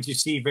are going to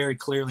see very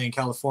clearly in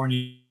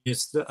California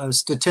is a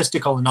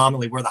statistical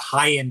anomaly where the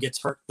high end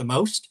gets hurt the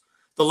most.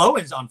 The low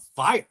end's on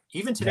fire.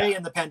 Even today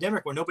in the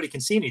pandemic where nobody can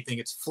see anything,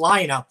 it's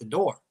flying out the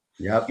door.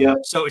 Yep.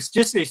 So it's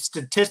just a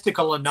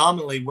statistical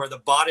anomaly where the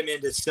bottom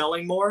end is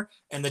selling more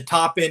and the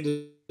top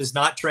end is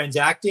not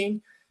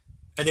transacting.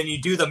 And then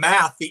you do the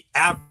math, the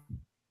average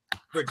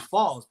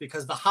falls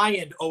because the high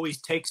end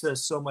always takes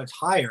us so much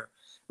higher,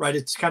 right?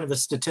 It's kind of a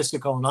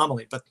statistical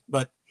anomaly,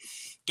 but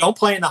don't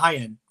play in the high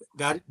end.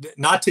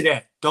 Not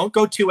today. Don't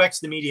go 2x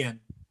the median.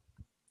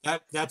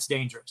 That's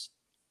dangerous.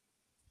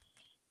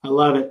 I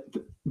love it.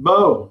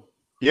 Bo.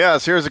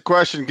 Yes, here's a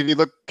question. Can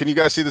you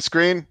guys see the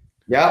screen?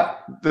 Yeah.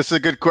 This is a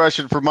good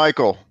question for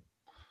Michael.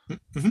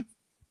 Mm-hmm.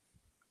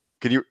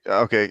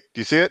 Okay. Do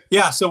you see it?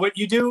 Yeah. So what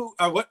you do,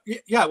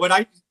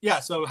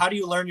 so how do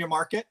you learn your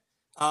market?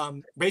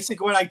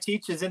 Basically what I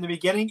teach is in the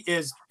beginning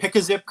is pick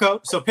a zip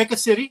code. So pick a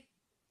city.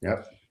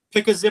 Yep.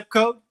 Pick a zip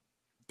code,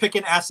 pick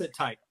an asset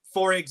type.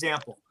 For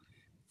example,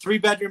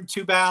 3-bedroom,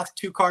 2-bath,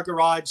 2-car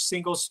garage,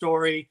 single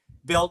story,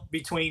 built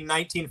between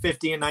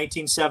 1950 and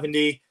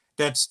 1970.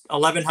 That's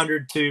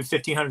 1,100 to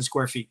 1,500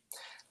 square feet.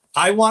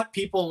 I want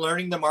people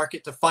learning the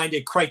market to find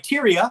a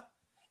criteria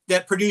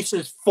that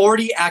produces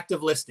 40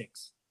 active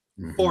listings,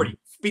 40,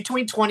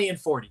 between 20 and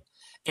 40.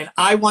 And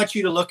I want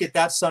you to look at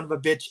that son of a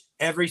bitch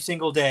every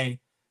single day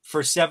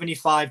for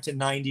 75 to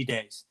 90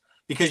 days,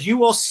 because you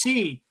will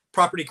see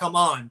property come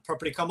on,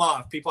 property come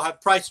off. People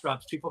have price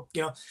drops. People,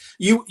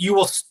 you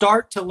will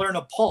start to learn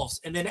a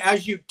pulse. And then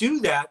as you do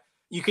that,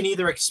 you can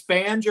either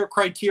expand your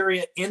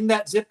criteria in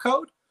that zip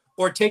code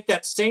or take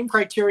that same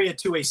criteria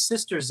to a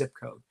sister zip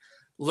code.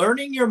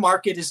 Learning your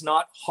market is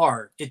not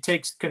hard. It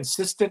takes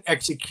consistent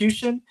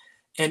execution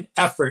and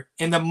effort.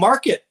 And the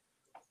market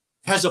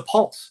has a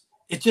pulse.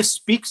 It just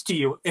speaks to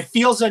you. It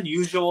feels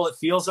unusual. It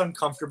feels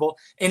uncomfortable.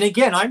 And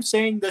again, I'm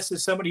saying this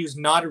as somebody who's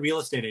not a real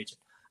estate agent.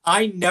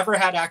 I never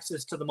had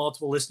access to the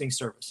multiple listing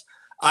service.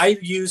 I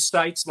use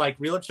sites like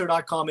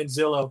Realtor.com and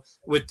Zillow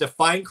with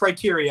defined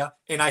criteria,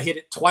 and I hit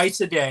it twice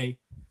a day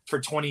for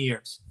 20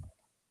 years.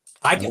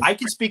 I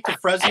can speak to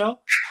Fresno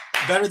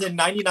better than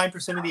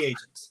 99% of the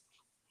agents.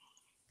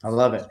 I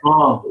love it.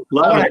 Oh,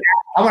 love it.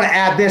 I want to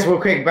add this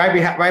real quick, right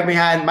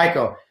behind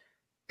Michael.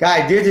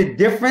 Guys, there's a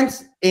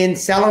difference in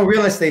selling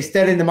real estate,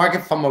 studying the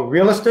market from a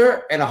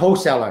realtor and a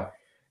wholesaler.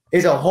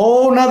 It's a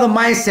whole nother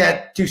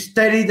mindset to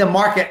study the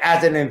market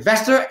as an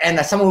investor and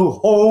as someone who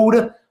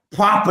hold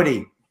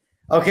property.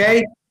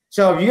 Okay?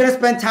 So if you're going to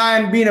spend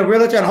time being a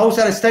realtor and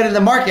wholesaler and studying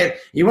the market,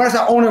 you want to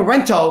start owning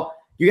rental,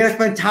 you got to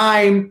spend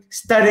time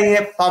studying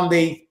it from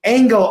the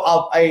angle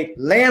of a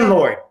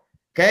landlord.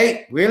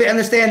 Okay? Really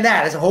understand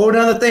that. It's a whole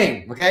other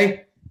thing.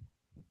 Okay?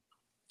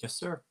 Yes,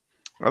 sir.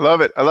 I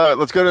love it. I love it.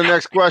 Let's go to the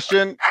next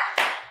question.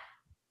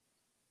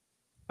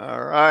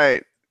 All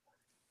right.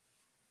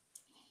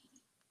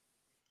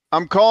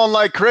 I'm calling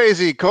like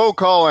crazy, cold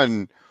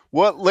calling.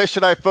 What list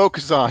should I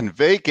focus on?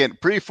 Vacant,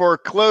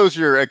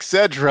 pre-foreclosure,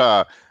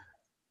 etc.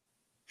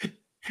 That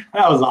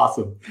was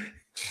awesome.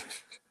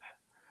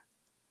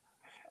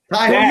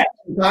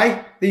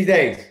 Ty, these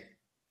days.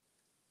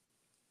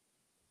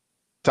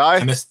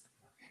 Ty?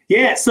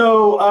 Yeah,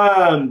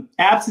 so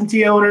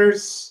absentee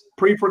owners,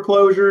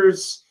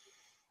 pre-foreclosures,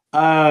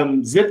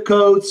 zip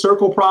codes,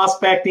 circle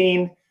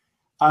prospecting,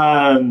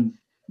 the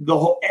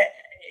whole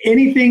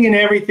anything and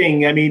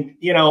everything. I mean,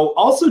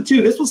 also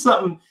too, this is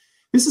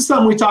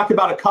something we talked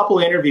about a couple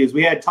of interviews.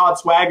 We had Todd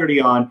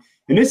Swaggerty on,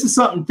 and this is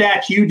something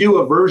that you do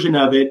a version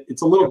of it.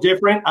 It's a little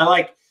different. I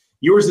like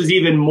yours is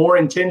even more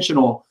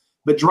intentional,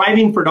 but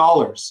driving for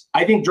dollars.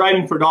 I think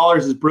driving for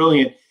dollars is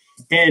brilliant.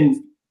 And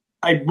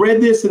I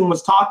read this and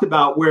was talked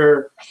about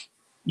where,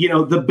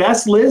 the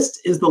best list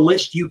is the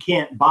list you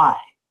can't buy,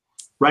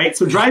 right?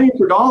 So driving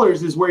for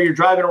dollars is where you're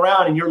driving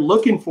around and you're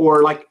looking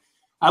for, like,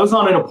 I was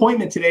on an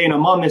appointment today and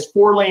I'm on this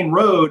 4-lane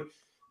road,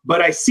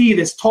 but I see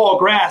this tall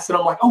grass and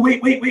I'm like, oh,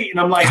 wait. And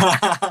I'm like,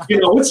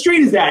 what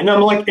street is that? And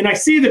I'm like, and I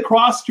see the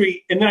cross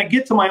street, and then I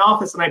get to my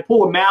office and I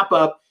pull a map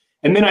up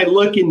and then I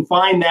look and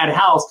find that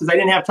house because I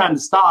didn't have time to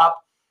stop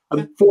a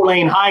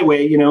 4-lane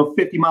highway,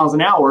 50 miles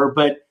an hour.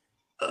 But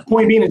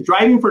Point being is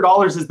Driving for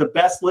Dollars is the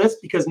best list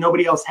because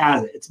nobody else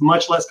has it. It's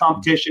much less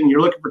competition.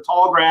 You're looking for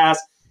tall grass,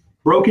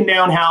 broken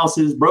down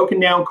houses, broken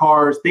down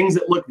cars, things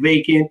that look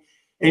vacant.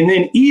 And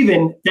then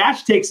even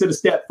Thach takes it a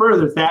step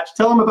further. Thach,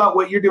 tell them about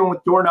what you're doing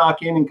with door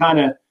knocking and kind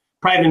of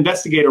private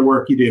investigator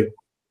work you do.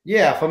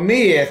 Yeah, for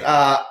me,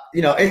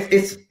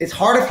 it's it's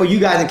harder for you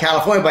guys in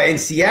California, but in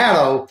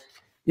Seattle,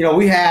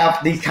 we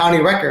have the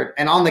county record,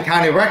 and on the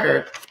county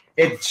record,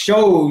 it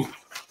shows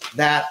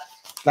that,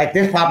 like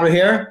this property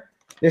here,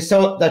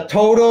 so the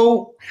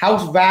total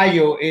house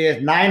value is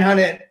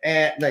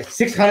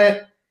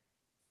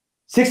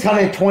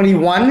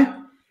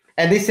 621,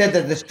 and they said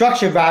that the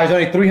structure value is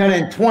only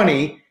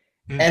 320,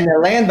 and the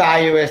land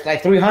value is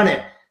like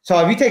 300. So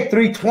if you take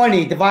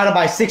 320 divided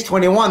by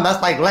 621,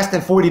 that's like less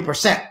than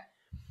 40%.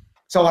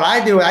 So what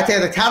I do is I tell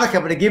the title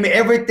company to give me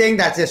everything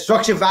that's a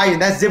structure value in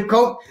that zip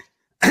code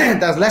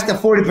that's less than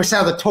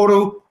 40% of the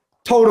total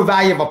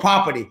value of a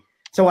property.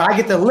 So when I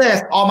get the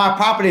list, all my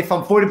property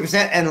from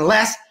 40% and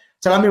less.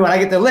 So I mean, when I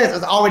get the list,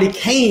 it already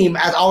came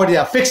as already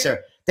a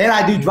fixer. Then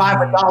I do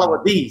drive a dollar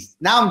with these.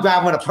 Now I'm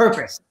driving with a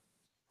purpose.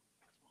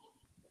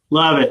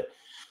 Love it.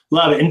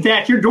 Love it. In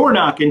fact, you're door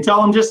knocking.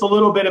 Tell them just a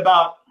little bit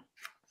about.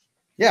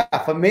 Yeah,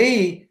 for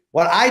me,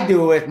 what I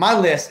do with my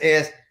list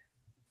is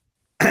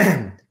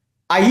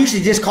I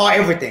usually just call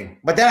everything.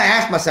 But then I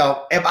ask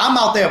myself, if I'm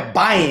out there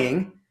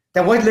buying,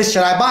 then what list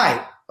should I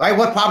buy? Right?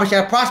 What property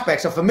should I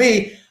prospect? So for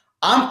me,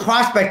 I'm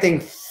prospecting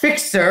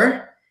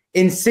fixer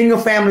in single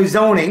family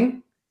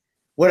zoning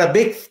with a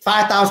big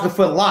 5,000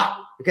 square foot lot,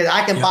 because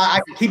I can buy,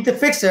 I can keep the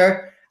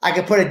fixer, I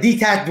can put a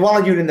detached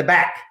dwelling unit in the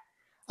back.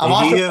 I'm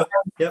also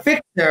a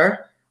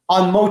fixer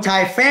on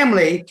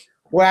multi-family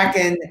where I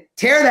can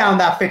tear down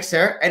that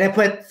fixer and then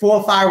put 4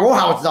 or 5 row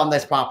houses on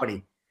this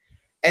property.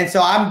 And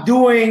so I'm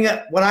doing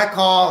what I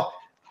call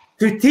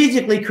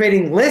strategically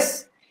creating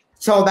lists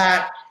so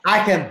that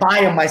I can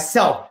buy them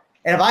myself.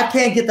 And if I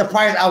can't get the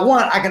price I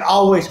want, I can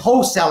always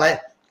wholesale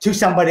it to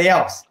somebody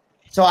else.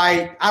 So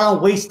I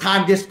don't waste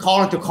time just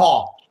calling to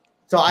call.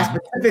 So I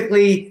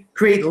specifically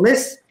create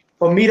lists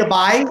for me to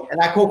buy,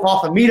 and I cold call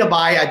for me to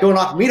buy. I don't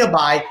knock for me to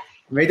buy.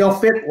 If they don't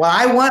fit what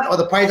I want or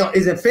the price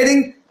isn't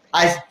fitting,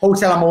 I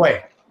wholesale them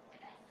away.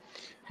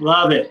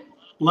 Love it.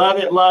 Love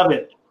it. Love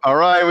it. All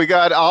right, we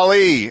got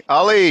Ali.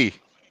 Ali,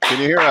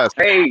 can you hear us?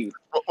 Hey.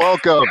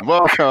 Welcome.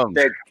 Welcome.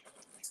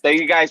 Thank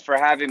you guys for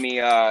having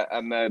me.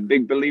 I'm a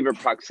big believer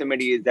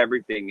proximity is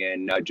everything,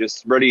 and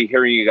just really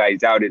hearing you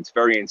guys out, it's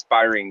very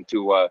inspiring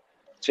to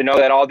know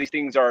that all these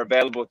things are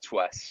available to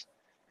us.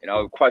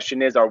 The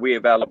question is, are we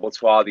available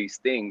to all these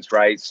things,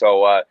 right?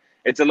 So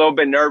it's a little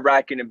bit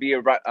nerve-wracking to be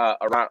around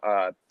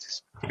to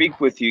speak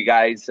with you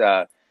guys.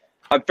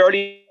 I'm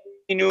fairly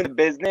new in the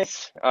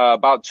business,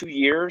 about 2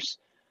 years.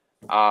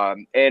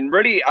 And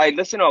really, I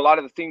listen to a lot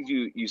of the things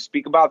you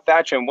speak about,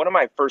 Thach. And one of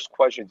my first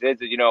questions is,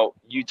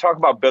 you talk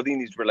about building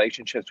these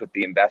relationships with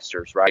the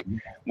investors, right?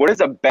 What is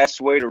the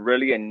best way to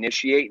really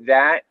initiate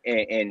that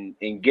and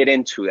get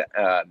into it?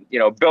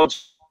 Build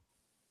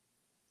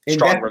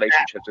strong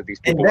relationships with these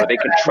people where they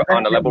can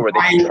on a level where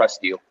they can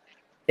trust you.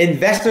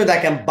 Investor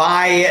that can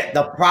buy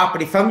the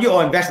property from you,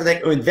 or investor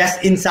that will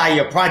invest inside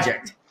your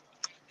project?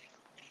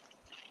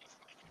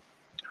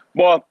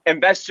 Well,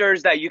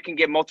 investors that you can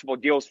get multiple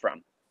deals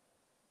from.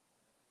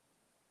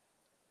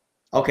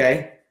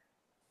 Okay.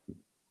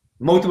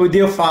 Multiple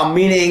deal from,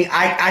 meaning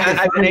I can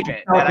as an agent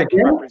that I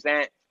can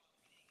represent.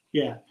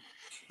 Yeah.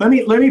 Let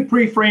me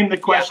pre-frame the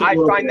question. Yeah,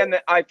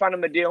 I find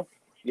them a deal.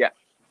 Yeah.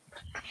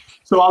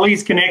 So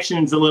Ali's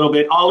connections a little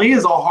bit. Ali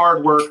is a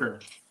hard worker.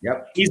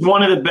 Yep. He's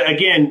one of the,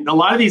 again, a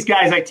lot of these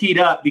guys I teed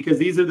up because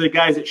these are the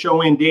guys that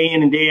show in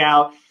and day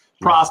out,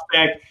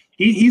 prospect.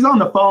 He's on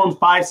the phone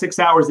 5-6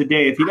 hours a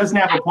day. If he doesn't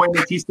have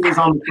appointments, he stays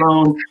on the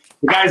phone.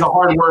 The guy's a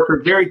hard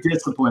worker, very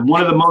disciplined,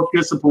 one of the most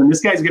disciplined.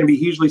 This guy's going to be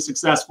hugely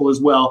successful as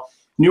well.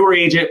 Newer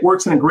agent,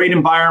 works in a great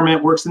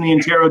environment, works in the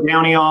Ontario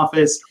Downey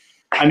office.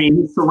 I mean,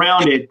 he's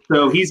surrounded.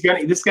 So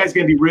this guy's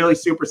going to be really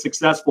super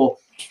successful.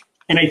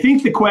 And I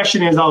think the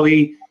question is,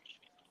 Ali,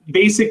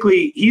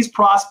 basically he's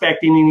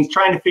prospecting and he's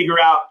trying to figure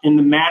out in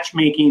the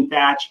matchmaking,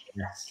 Thach,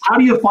 how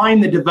do you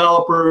find the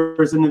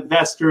developers and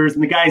investors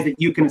and the guys that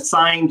you can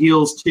assign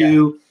deals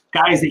to,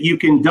 guys that you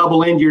can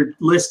double into your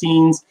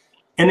listings,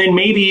 and then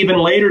maybe even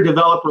later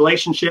develop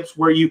relationships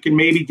where you can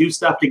maybe do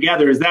stuff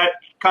together. Is that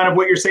kind of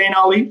what you're saying,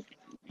 Ali?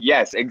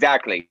 Yes,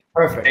 exactly.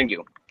 Perfect. Thank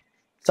you.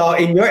 So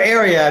in your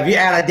area, if you're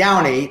at a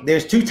Downey,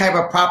 there's 2 types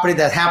of property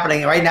that's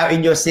happening right now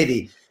in your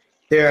city.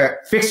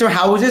 They're fixer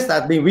houses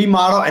that be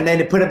remodeled and then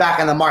they put it back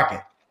on the market.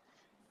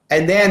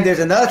 And then there's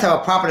another type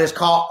of property that's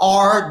called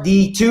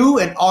RD2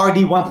 and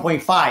RD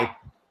 1.5.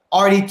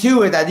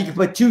 RD2 is that you can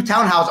put 2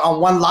 townhouses on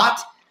one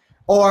lot,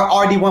 or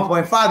RD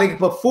 1.5, they can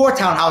put 4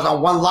 townhouses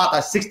on one lot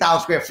that's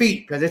 6,000 square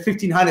feet because it's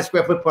 1,500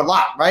 square foot per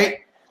lot, right?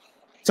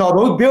 So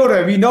those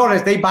builders, if you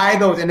notice, they buy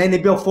those and then they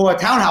build 4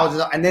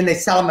 townhouses and then they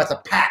sell them as a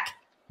pack.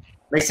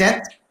 Make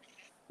sense?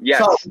 Yes.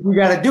 So what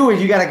you got to do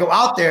is you got to go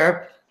out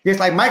there, just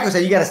like Michael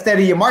said, you got to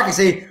study your market.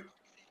 Say,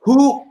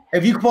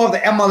 if you pull up the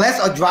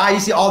MLS or Drive, you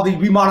see all these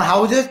remodeled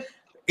houses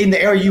in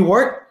the area you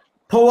work,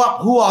 pull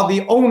up who are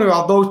the owner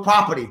of those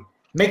property.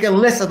 Make a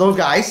list of those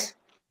guys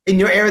in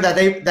your area that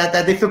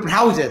they flipping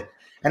houses,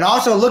 and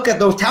also look at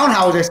those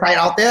townhouses site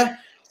out there.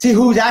 See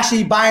who's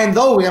actually buying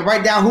those, and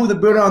write down who the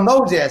builder on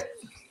those is.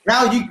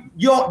 Now you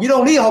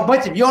don't need a whole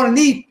bunch of. You only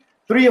need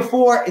 3 or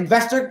 4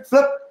 investor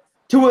flip,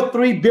 2 or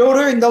 3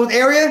 builder in those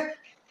areas.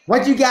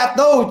 Once you got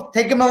those,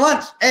 take them to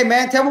lunch. Hey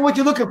man, tell me what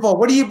you're looking for.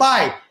 What do you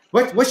buy?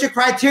 What's your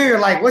criteria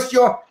like? What's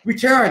your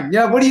return? You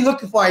know, what are you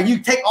looking for? And you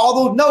take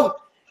all those notes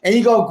and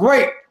you go,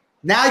 great.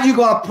 Now you're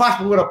gonna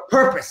prosper with a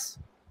purpose.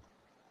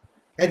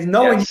 And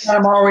knowing you got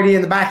them already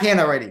in the back end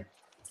already.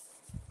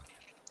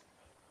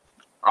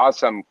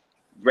 Awesome.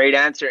 Great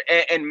answer.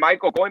 And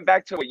Michael, going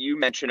back to what you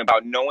mentioned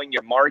about knowing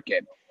your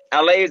market,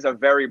 LA is a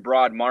very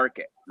broad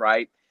market,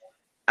 right?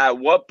 At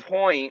what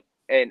point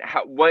and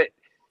let's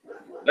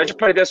just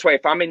put it this way.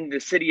 If I'm in the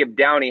city of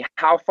Downey,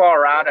 how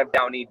far out of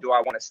Downey do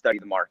I want to study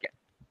the market?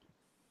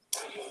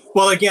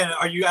 Well, again,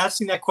 are you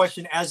asking that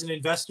question as an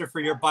investor for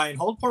your buy and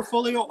hold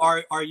portfolio,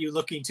 or are you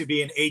looking to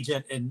be an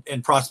agent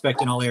and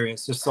prospect in all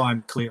areas? Just so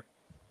I'm clear.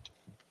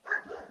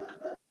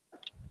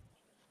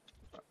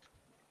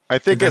 I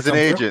think as an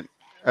agent.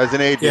 As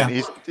an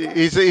agent, yeah.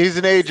 he's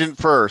an agent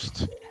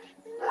first.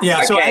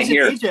 Yeah. So as an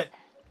agent,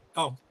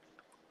 oh,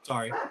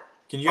 sorry.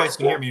 Can you guys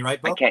hear me, right,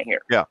 Bo? I can't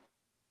hear. Yeah.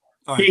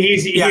 All right.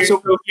 He's here.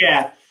 So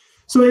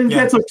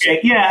that's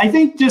okay. Yeah, I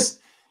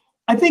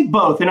think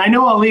both. And I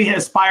know Ali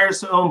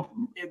aspires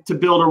to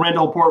build a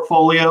rental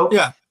portfolio.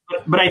 Yeah.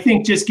 But I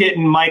think just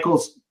getting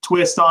Michael's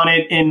twist on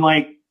it and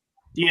are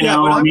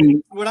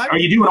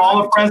you doing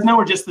all of Fresno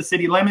or just the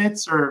city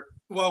limits or?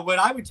 Well, what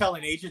I would tell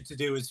an agent to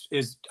do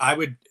is I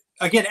would.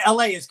 Again,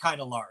 LA is kind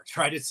of large,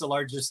 right? It's the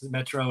largest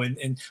metro.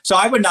 And so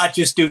I would not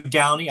just do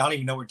Downey. I don't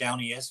even know where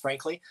Downey is,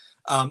 frankly.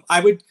 I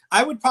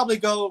would probably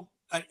go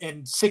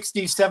in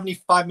 60,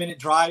 75-minute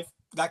drive,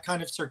 that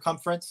kind of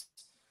circumference.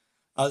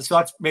 So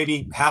that's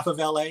maybe half of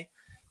LA.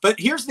 But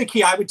here's the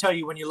key I would tell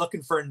you when you're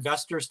looking for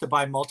investors to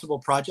buy multiple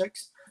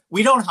projects.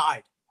 We don't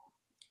hide.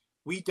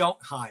 We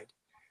don't hide.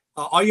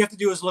 All you have to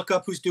do is look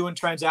up who's doing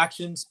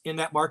transactions in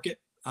that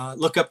market.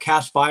 Look up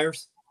cash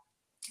buyers.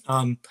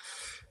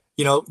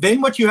 Then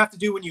what you have to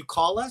do when you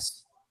call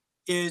us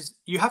is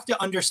you have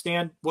to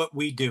understand what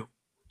we do.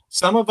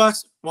 Some of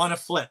us want to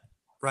flip,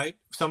 right?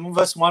 Some of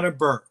us want to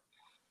burr.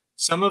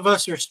 Some of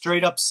us are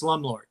straight up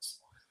slumlords.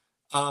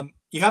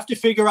 You have to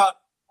figure out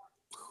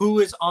who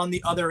is on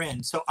the other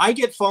end. So I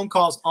get phone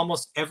calls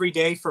almost every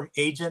day from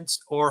agents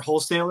or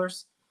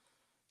wholesalers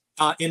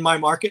in my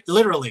market.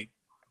 Literally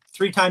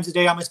 3 times a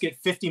day, I must get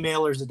 50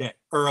 mailers a day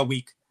or a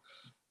week.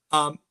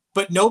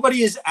 But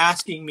nobody is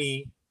asking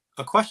me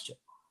a question.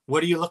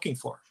 What are you looking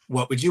for?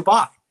 What would you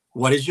buy?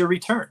 What is your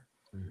return?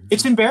 Mm-hmm.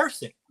 It's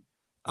embarrassing.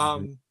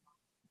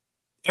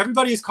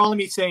 Everybody is calling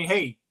me saying,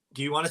 hey,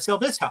 do you want to sell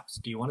this house?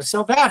 Do you want to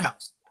sell that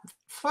house?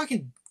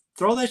 Fucking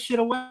throw that shit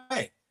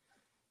away.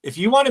 If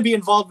you want to be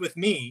involved with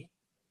me,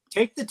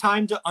 take the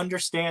time to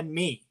understand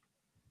me.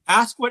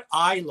 Ask what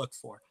I look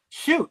for.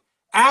 Shoot,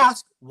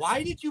 ask,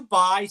 why did you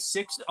buy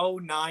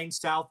 609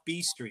 South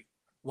B Street?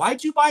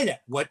 Why'd you buy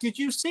that? What did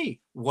you see?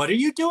 What are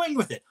you doing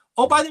with it?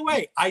 Oh, by the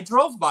way, I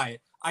drove by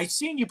it. I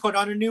seen you put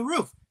on a new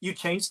roof. You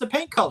changed the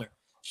paint color.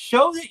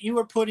 Show that you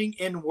are putting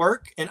in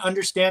work and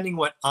understanding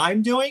what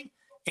I'm doing,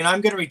 and I'm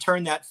going to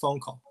return that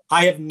phone call.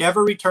 I have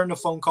never returned a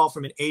phone call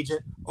from an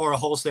agent or a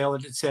wholesaler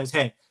that says,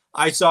 hey,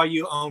 I saw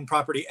you own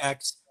property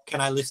X.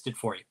 Can I list it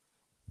for you?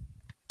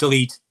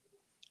 Delete.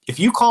 If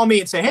you call me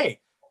and say, hey,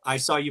 I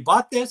saw you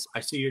bought this. I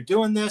see you're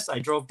doing this. I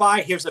drove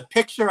by. Here's a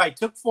picture I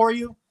took for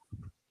you.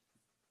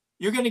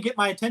 You're going to get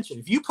my attention.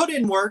 If you put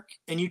in work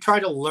and you try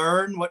to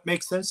learn what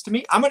makes sense to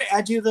me, I'm going to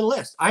add you to the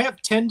list. I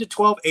have 10 to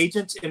 12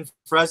 agents in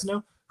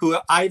Fresno who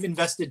I've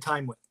invested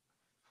time with.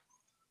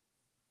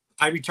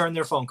 I return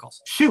their phone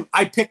calls. Shoot,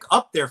 I pick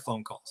up their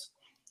phone calls.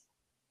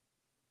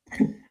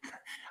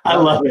 I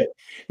love it.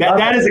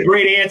 That is a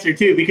great answer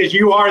too, because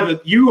you are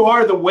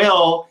the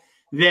will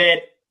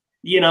that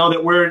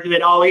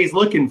that Ali's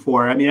looking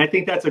for. I mean, I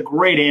think that's a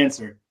great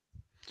answer.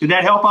 Did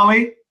that help,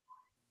 Ali?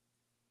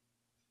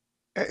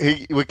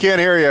 We can't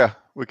hear you.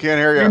 We can't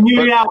hear you. You're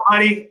muted out,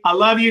 buddy. I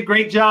love you.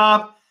 Great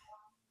job.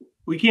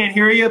 We can't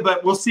hear you,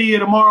 but we'll see you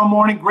tomorrow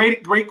morning.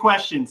 Great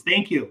questions.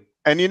 Thank you.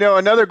 And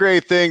another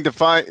great thing to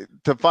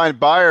find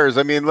buyers.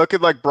 I mean, look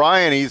at like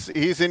Brian.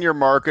 He's in your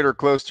market or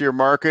close to your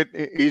market.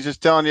 He's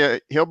just telling you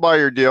he'll buy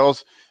your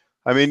deals.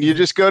 I mean, you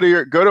just go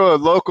to a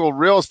local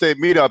real estate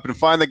meetup and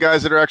find the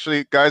guys and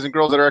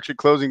girls that are actually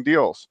closing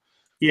deals.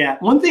 Yeah.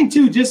 One thing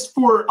too, just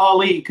for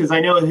Ali, because I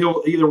know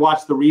he'll either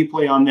watch the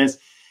replay on this.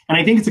 And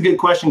I think it's a good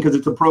question because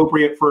it's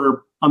appropriate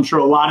for, I'm sure,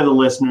 a lot of the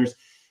listeners,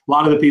 a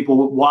lot of the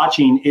people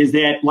watching, is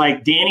that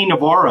like Danny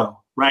Navarro,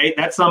 right?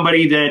 That's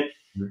somebody that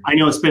I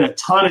know spent a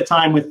ton of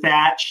time with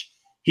Thach.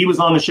 He was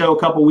on the show a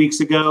couple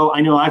weeks ago.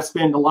 I know I've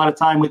spent a lot of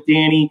time with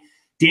Danny.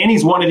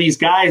 Danny's one of these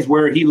guys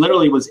where he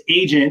literally was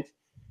agent,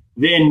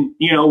 then,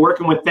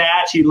 working with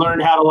Thach, he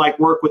learned how to like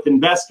work with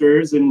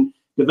investors and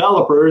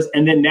developers.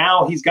 And then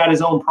now he's got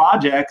his own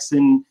projects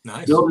and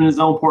building his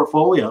own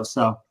portfolio.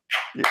 So.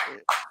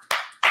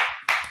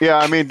 Yeah,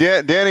 I mean,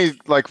 Danny,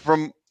 like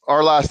from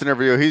our last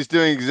interview, he's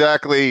doing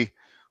exactly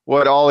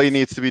what all he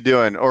needs to be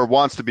doing or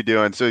wants to be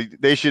doing. So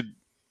they should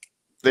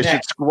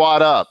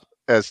squat up,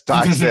 as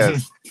Thach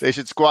says. They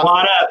should squat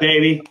up,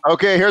 baby.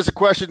 Okay, here's a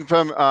question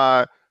from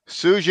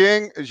Su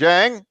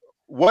Zhang.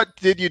 What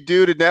did you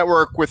do to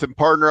network with and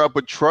partner up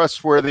with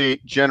trustworthy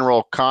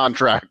general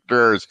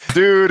contractors?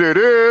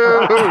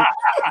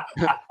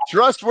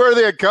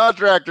 Trustworthy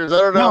contractors. I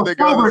don't know. No, they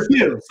sober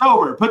too.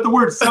 Sober. Put the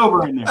word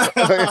sober in there.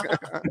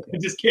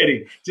 Just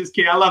kidding. Just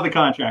kidding. I love the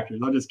contractors.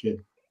 I'm just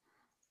kidding.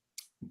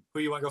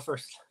 Who you want to go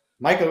first?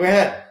 Michael, go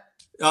ahead.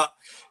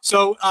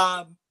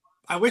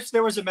 I wish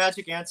there was a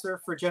magic answer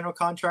for general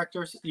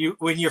contractors.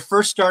 When you're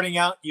first starting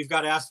out, you've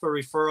got to ask for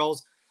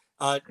referrals.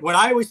 What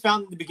I always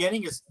found in the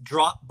beginning is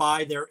drop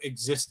by their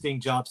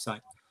existing job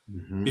site,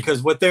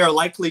 because what they are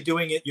likely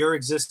doing at your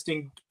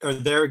existing or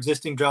their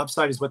existing job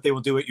site is what they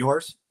will do at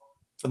yours,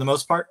 for the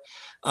most part.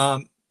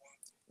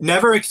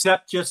 Never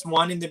accept just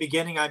one in the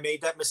beginning. I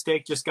made that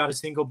mistake. Just got a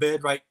single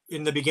bid right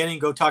in the beginning.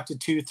 Go talk to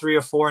 2, 3,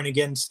 or 4, and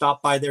again,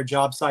 stop by their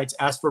job sites.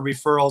 Ask for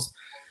referrals.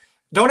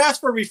 Don't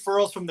ask for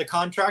referrals from the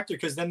contractor,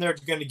 because then they're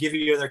going to give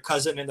you their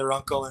cousin and their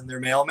uncle and their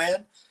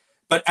mailman.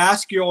 But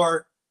ask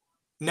your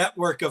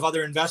network of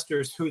other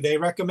investors who they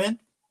recommend.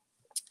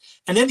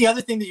 And then the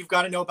other thing that you've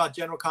got to know about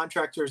general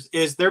contractors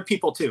is they're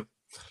people too.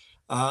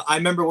 I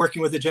remember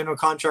working with a general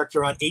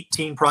contractor on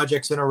 18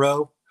 projects in a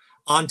row,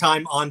 on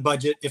time, on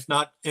budget, if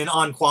not, and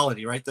on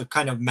quality, right? The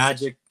kind of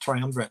magic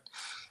triumvirate.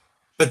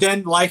 But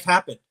then life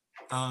happened.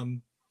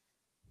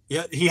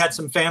 Yeah, he had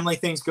some family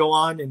things go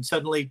on, and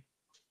suddenly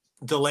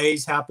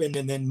delays happened,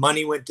 and then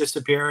money went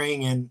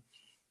disappearing, and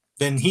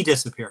then he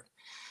disappeared.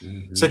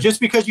 So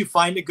just because you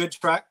find a good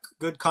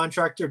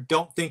contractor,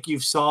 don't think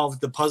you've solved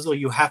the puzzle.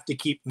 You have to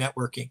keep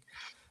networking.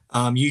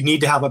 You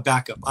need to have a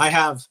backup. I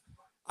have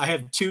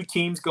 2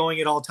 teams going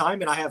at all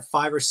time, and I have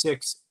 5 or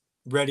 6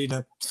 ready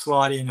to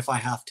slot in if I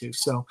have to.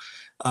 So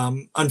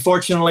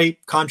unfortunately,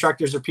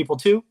 contractors are people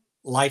too.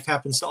 Life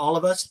happens to all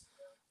of us.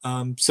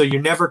 So you're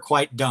never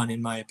quite done,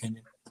 in my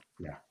opinion.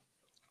 Yeah.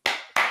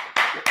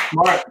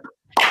 Mark.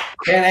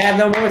 Can't add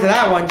no more to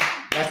that one.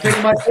 That's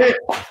pretty much it.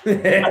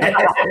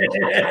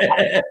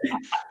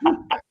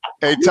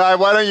 Hey, Ty,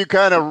 why don't you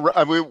kind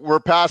of, we're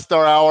past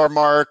our hour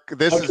mark.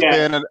 This has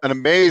been an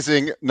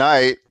amazing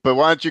night, but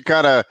why don't you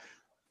kind of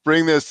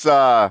bring this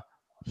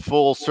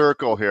full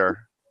circle here?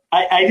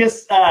 I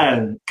just,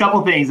 a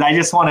couple things. I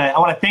want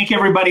to thank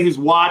everybody who's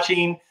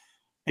watching.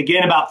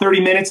 Again, about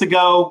 30 minutes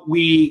ago,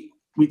 we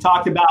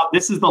talked about,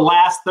 this is the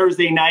last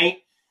Thursday night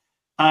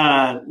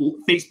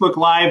Facebook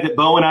Live that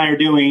Bo and I are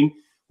doing.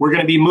 We're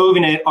going to be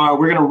moving it.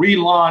 We're going to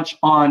relaunch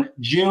on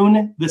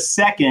June the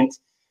 2nd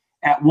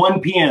at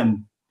 1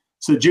 p.m.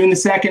 So June the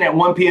 2nd at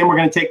 1 p.m. We're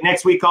going to take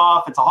next week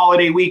off. It's a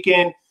holiday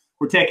weekend.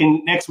 We're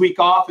taking next week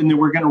off, and then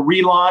we're going to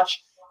relaunch.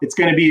 It's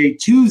going to be a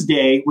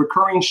Tuesday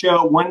recurring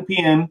show, 1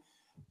 p.m.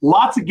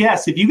 Lots of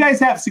guests. If you guys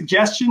have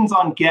suggestions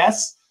on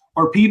guests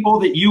or people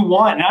that you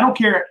want, and I don't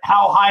care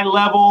how high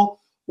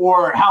level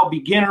or how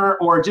beginner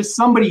or just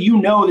somebody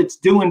you know that's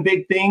doing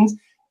big things,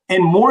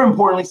 and more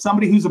importantly,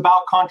 somebody who's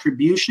about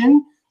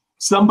contribution,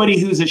 somebody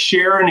who's a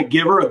sharer and a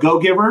giver, a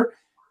go-giver,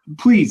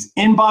 please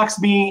inbox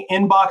me,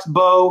 inbox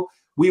Bo.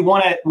 We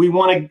want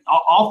to,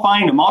 I'll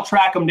find them. I'll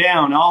track them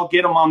down. I'll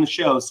get them on the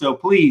show. So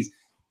please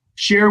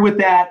share with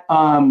that.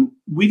 I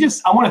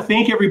want to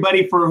thank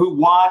everybody for who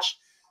watched.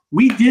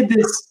 We did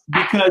this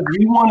because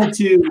we wanted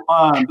to,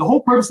 the whole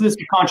purpose of this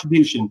was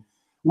contribution.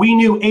 We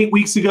knew 8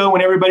 weeks ago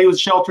when everybody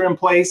was shelter in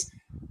place,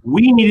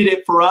 we needed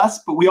it for us,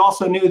 but we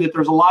also knew that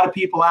there's a lot of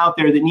people out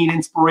there that need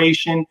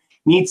inspiration,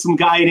 need some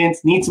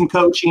guidance, need some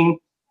coaching,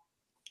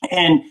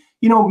 and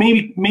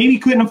maybe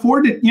couldn't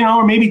afford it,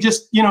 or maybe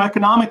just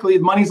economically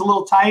the money's a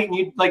little tight, and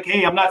you like,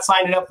 hey, I'm not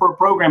signing up for a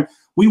program.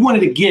 We wanted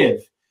to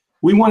give.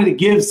 We wanted to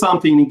give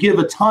something and give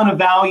a ton of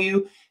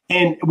value,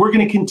 and we're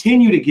going to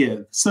continue to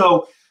give.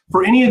 So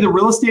for any of the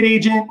real estate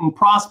agent and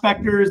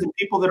prospectors and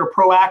people that are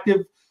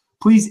proactive,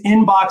 please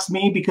inbox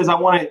me, because I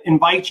want to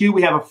invite you.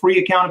 We have a free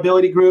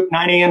accountability group,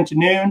 9 a.m. to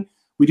noon.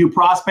 We do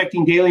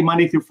prospecting daily,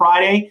 Monday through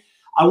Friday.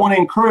 I want to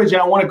encourage,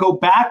 and I want to go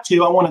back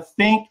to, I want to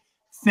thank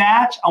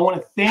Thach. I want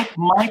to thank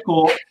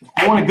Michael.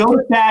 I want to go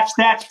to Thach.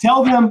 Thach,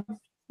 tell them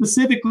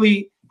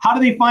specifically, how do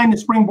they find the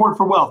Springboard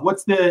for Wealth?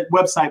 What's the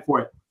website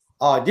for it?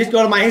 Just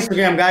go to my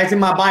Instagram, guys, in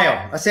my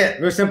bio. That's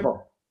it. Real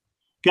simple.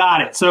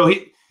 Got it. So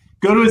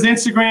go to his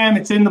Instagram.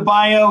 It's in the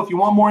bio if you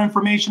want more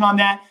information on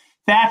that.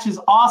 Thach is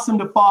awesome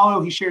to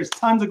follow. He shares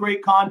tons of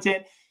great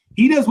content.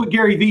 He does what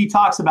Gary Vee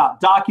talks about,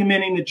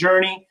 documenting the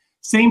journey.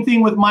 Same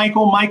thing with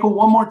Michael. Michael,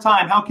 one more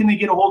time, how can they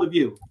get a hold of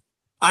you?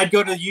 I'd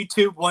go to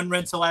YouTube, one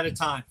rental at a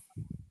time.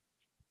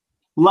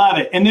 Love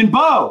it. And then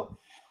Bo,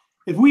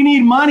 if we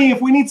need money,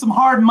 if we need some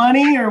hard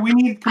money, or we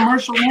need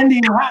commercial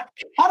lending,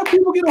 how do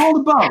people get a hold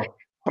of Bo?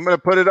 I'm going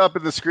to put it up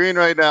in the screen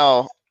right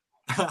now.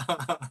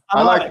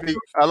 I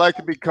like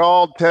to be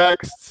called,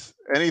 texts,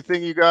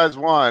 anything you guys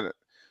want.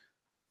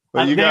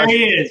 But there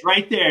he is,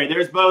 right there.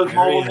 There's Bo's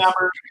mobile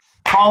number.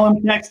 call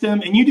them, text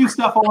them, and you do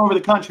stuff all over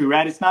the country,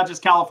 right? It's not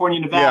just California,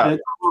 Nevada.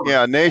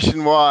 Yeah,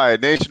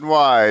 nationwide.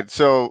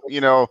 So,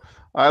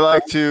 I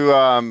like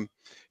to,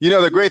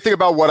 the great thing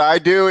about what I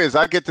do is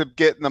I get to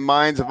get in the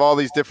minds of all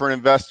these different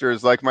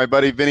investors, like my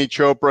buddy Vinny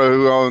Chopra,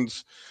 who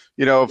owns,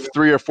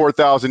 3,000 or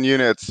 4,000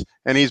 units,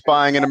 and he's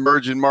buying in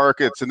emerging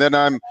markets. And then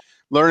I'm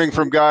learning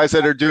from guys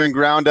that are doing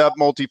ground up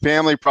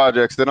multifamily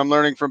projects. Then I'm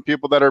learning from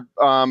people that are,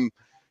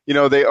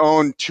 they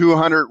own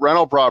 200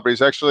 rental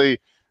properties. Actually,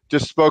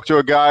 just spoke to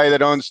a guy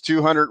that owns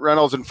 200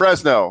 rentals in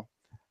Fresno.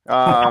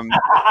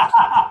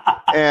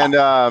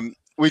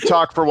 We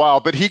talked for a while,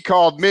 but he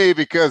called me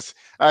because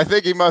I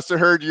think he must have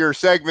heard your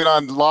segment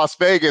on Las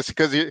Vegas,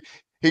 because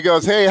he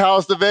goes, "Hey,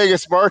 how's the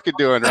Vegas market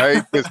doing?"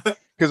 Right?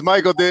 Because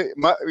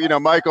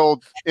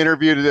Michael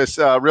interviewed this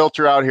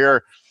realtor out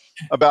here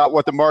about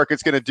what the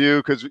market's going to do,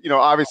 because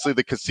obviously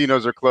the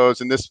casinos are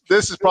closed, and this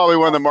is probably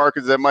one of the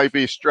markets that might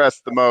be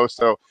stressed the most.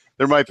 So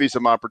there might be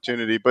some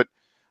opportunity, but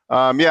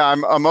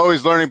I'm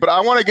always learning. But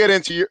I want to get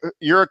into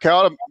your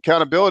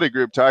accountability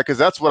group, Ty, because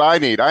that's what I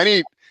need.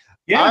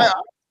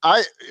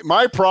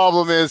 My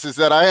problem is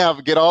that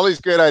I get all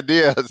these great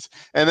ideas,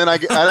 and then I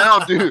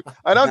don't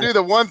do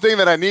the one thing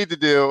that I need to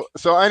do.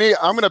 So I'm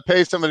going to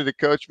pay somebody to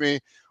coach me,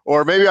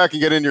 or maybe I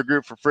can get in your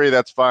group for free.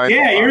 That's fine.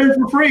 Yeah, you're in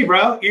for free,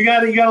 bro. You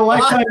got a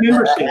lifetime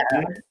membership,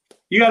 man.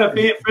 You got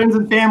a friends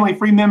and family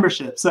free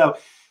membership. So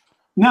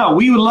no,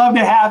 we would love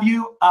to have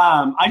you.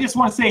 I just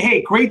want to say,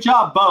 hey, great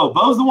job, Bo.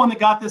 Bo's the one that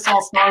got this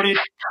all started.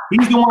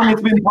 He's the one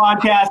that's been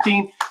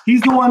podcasting.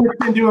 He's the one that's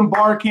been doing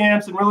bar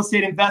camps and real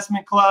estate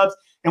investment clubs.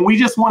 And we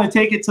just want to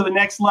take it to the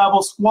next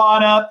level.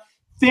 Squad up.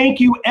 Thank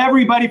you,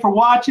 everybody, for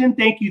watching.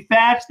 Thank you,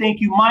 Thach. Thank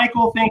you,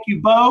 Michael. Thank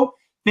you, Bo.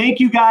 Thank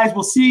you, guys.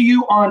 We'll see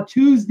you on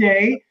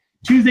Tuesday,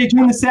 June the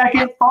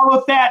 2nd.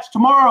 Follow Thach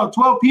tomorrow,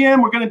 12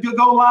 p.m. We're going to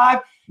go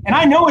live. And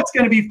I know it's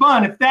going to be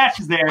fun if Thach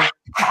is there.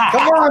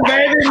 Come on,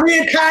 baby. Me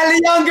and Kylie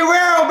Young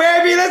Guerrero,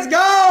 baby. Let's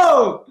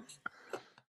go.